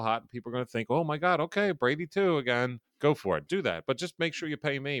start out a little hot, and people are going to think, oh my God, okay, Brady too again. Go for it. Do that. But just make sure you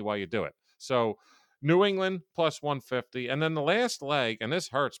pay me while you do it. So New England plus 150. And then the last leg, and this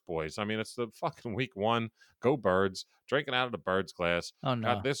hurts, boys. I mean, it's the fucking week 1. Go Birds. Drinking out of the Birds glass. Oh,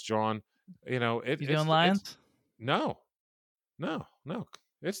 no. Got this, John. You doing Lions? No.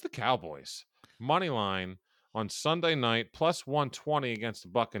 It's the Cowboys. Money line on Sunday night, plus 120 against the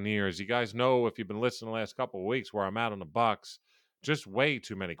Buccaneers. You guys know, if you've been listening the last couple of weeks, where I'm at on the Bucs. Just way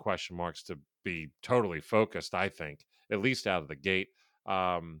too many question marks to be totally focused, I think, at least out of the gate.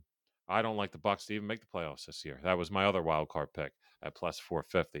 I don't like the Bucs to even make the playoffs this year. That was my other wild card pick at plus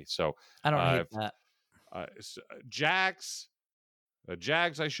 450. So I don't hate that. Jags,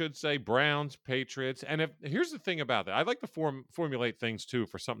 I should say, Browns, Patriots. And here's the thing about that. I like to formulate things, too,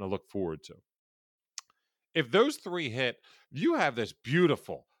 for something to look forward to. If those three hit, you have this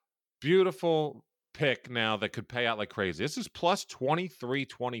beautiful, beautiful pick now that could pay out like crazy. This is plus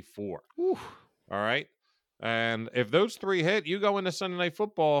 2324. All right. And if those three hit, you go into Sunday Night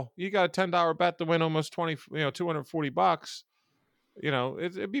Football, you got a $10 bet to win almost $240.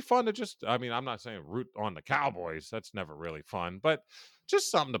 It'd be fun to just, I'm not saying root on the Cowboys. That's never really fun, but just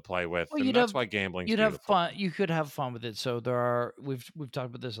something to play with. Well, and that's why gambling's beautiful. Have fun. You could have fun with it. So we've talked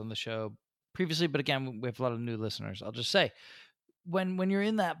about this on the show previously, but again, we have a lot of new listeners. I'll just say, when you're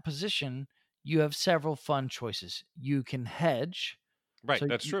in that position, you have several fun choices. You can hedge. Right, so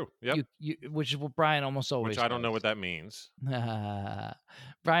that's true. Yep. Which is what Brian almost always Which I don't know what that means.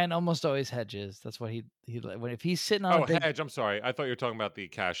 Brian almost always hedges. That's what if he's sitting on hedge. I'm sorry. I thought you were talking about the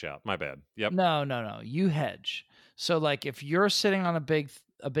cash out. My bad. Yep. No. You hedge. So like if you're sitting on a big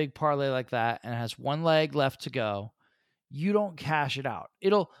parlay like that and it has one leg left to go, you don't cash it out.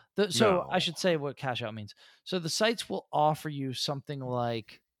 I should say what cash out means. So the sites will offer you something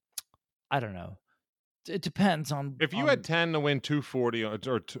like, I don't know. It depends on if you had 10 to win 240 or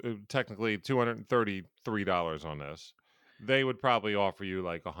technically $233 on this, they would probably offer you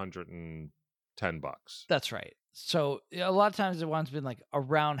like $110. That's right. So a lot of times the one's been like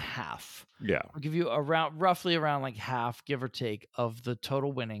around half. Yeah. I'll give you roughly around like half, give or take, of the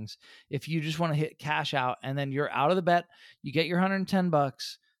total winnings. If you just want to hit cash out and then you're out of the bet, you get your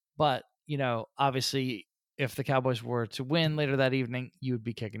 $110. But, obviously if the Cowboys were to win later that evening, you would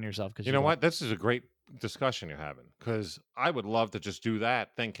be kicking yourself. Because you know what? This is a great discussion you're having, because I would love to just do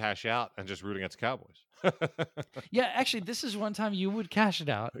that, then cash out and just root against the Cowboys. Yeah, actually, this is one time you would cash it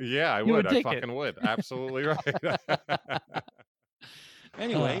out. Yeah, I would. I fucking would. Absolutely right.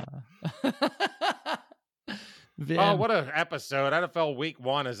 Anyway. What an episode. NFL Week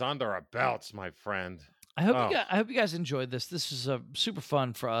 1 is under our belts, my friend. I hope you guys enjoyed this. This is super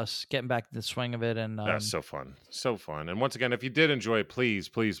fun for us, getting back to the swing of it. And that's so fun. So fun. And once again, if you did enjoy it, please,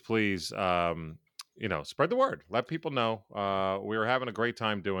 spread the word. Let people know. We were having a great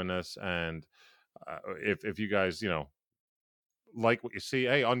time doing this. And if you guys, like what you see,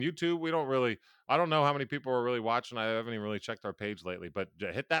 hey, on YouTube, I don't know how many people are really watching. I haven't even really checked our page lately, but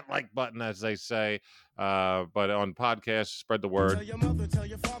hit that like button, as they say. But on podcasts, spread the word. Tell your mother, tell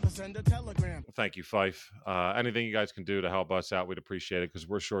your father, send a telegram. Thank you, Fife. Anything you guys can do to help us out, we'd appreciate it, because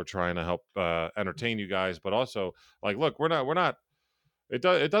we're sure trying to help entertain you guys. But also, like, look, we're not. It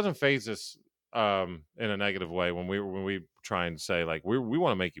doesn't phase us in a negative way when we try and say, like, we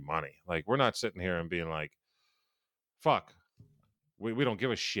want to make you money. Like, we're not sitting here and being like, fuck, we don't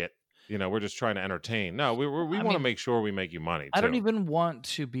give a shit. We're just trying to entertain. No, we want to make sure we make you money, too. I don't even want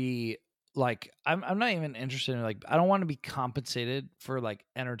to be like, I'm not even interested in, like, I don't want to be compensated for like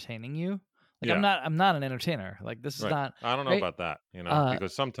entertaining you. Like, yeah. I'm not an entertainer. Like, this is not. I don't know about that,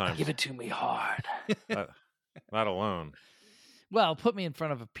 because sometimes give it to me hard. Not alone. Well, put me in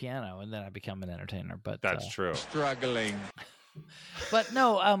front of a piano and then I become an entertainer. But that's true. Struggling. But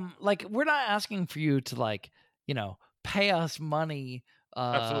no, like, we're not asking for you to, like, pay us money.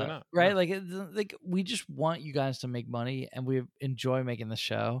 Absolutely not. Right? No. Like we just want you guys to make money, and we enjoy making the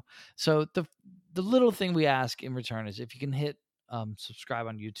show. So the little thing we ask in return is if you can hit subscribe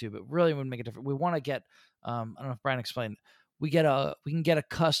on YouTube. It really would make a difference. We want to get I don't know if Brian explained. We can get a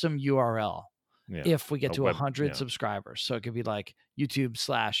custom URL if we get to 100 subscribers. So it could be like YouTube /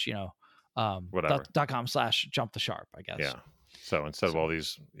 whatever .com/jump the sharp, I guess. Yeah. So instead of all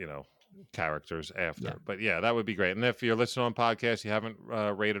these, characters after. Yeah. But yeah, that would be great. And if you're listening on podcasts, you haven't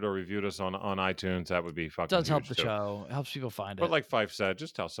rated or reviewed us on iTunes, that would be fucking huge. It does help the too. Show. It helps people find it. But like Fife said,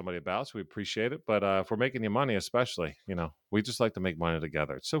 just tell somebody about us. We appreciate it. But if we're making you money, especially, we just like to make money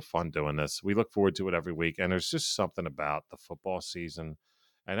together. It's so fun doing this. We look forward to it every week. And there's just something about the football season,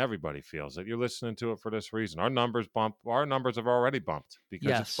 and everybody feels it. You're listening to it for this reason. Our numbers have already bumped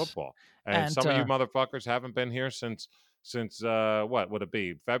because it's football. And some of you motherfuckers haven't been here since what would it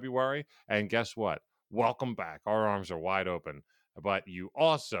be, February? And guess what? Welcome back. Our arms are wide open. But you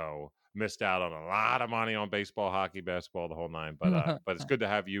also missed out on a lot of money on baseball, hockey, basketball, the whole nine. But it's good to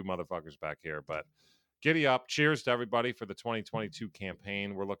have you motherfuckers back here. But giddy up. Cheers to everybody for the 2022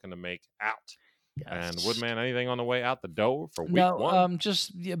 campaign. We're looking to make out And Yes. Woodman, anything on the way out the door for week No, one?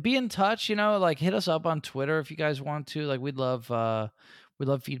 just be in touch. Like hit us up on Twitter if you guys want to. Like we'd love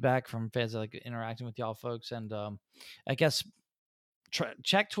feedback from fans that like interacting with y'all folks. And I guess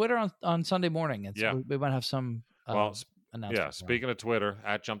check Twitter on Sunday morning. Yeah. we might have some announcements. Yeah, speaking of Twitter,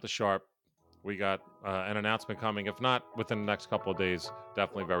 at Jump the Sharp, we got an announcement coming. If not within the next couple of days,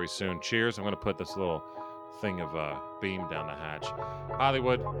 definitely very soon. Cheers. I'm going to put this little thing of beam down the hatch.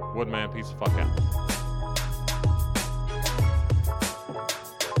 Hollywood, Woodman, peace the fuck out.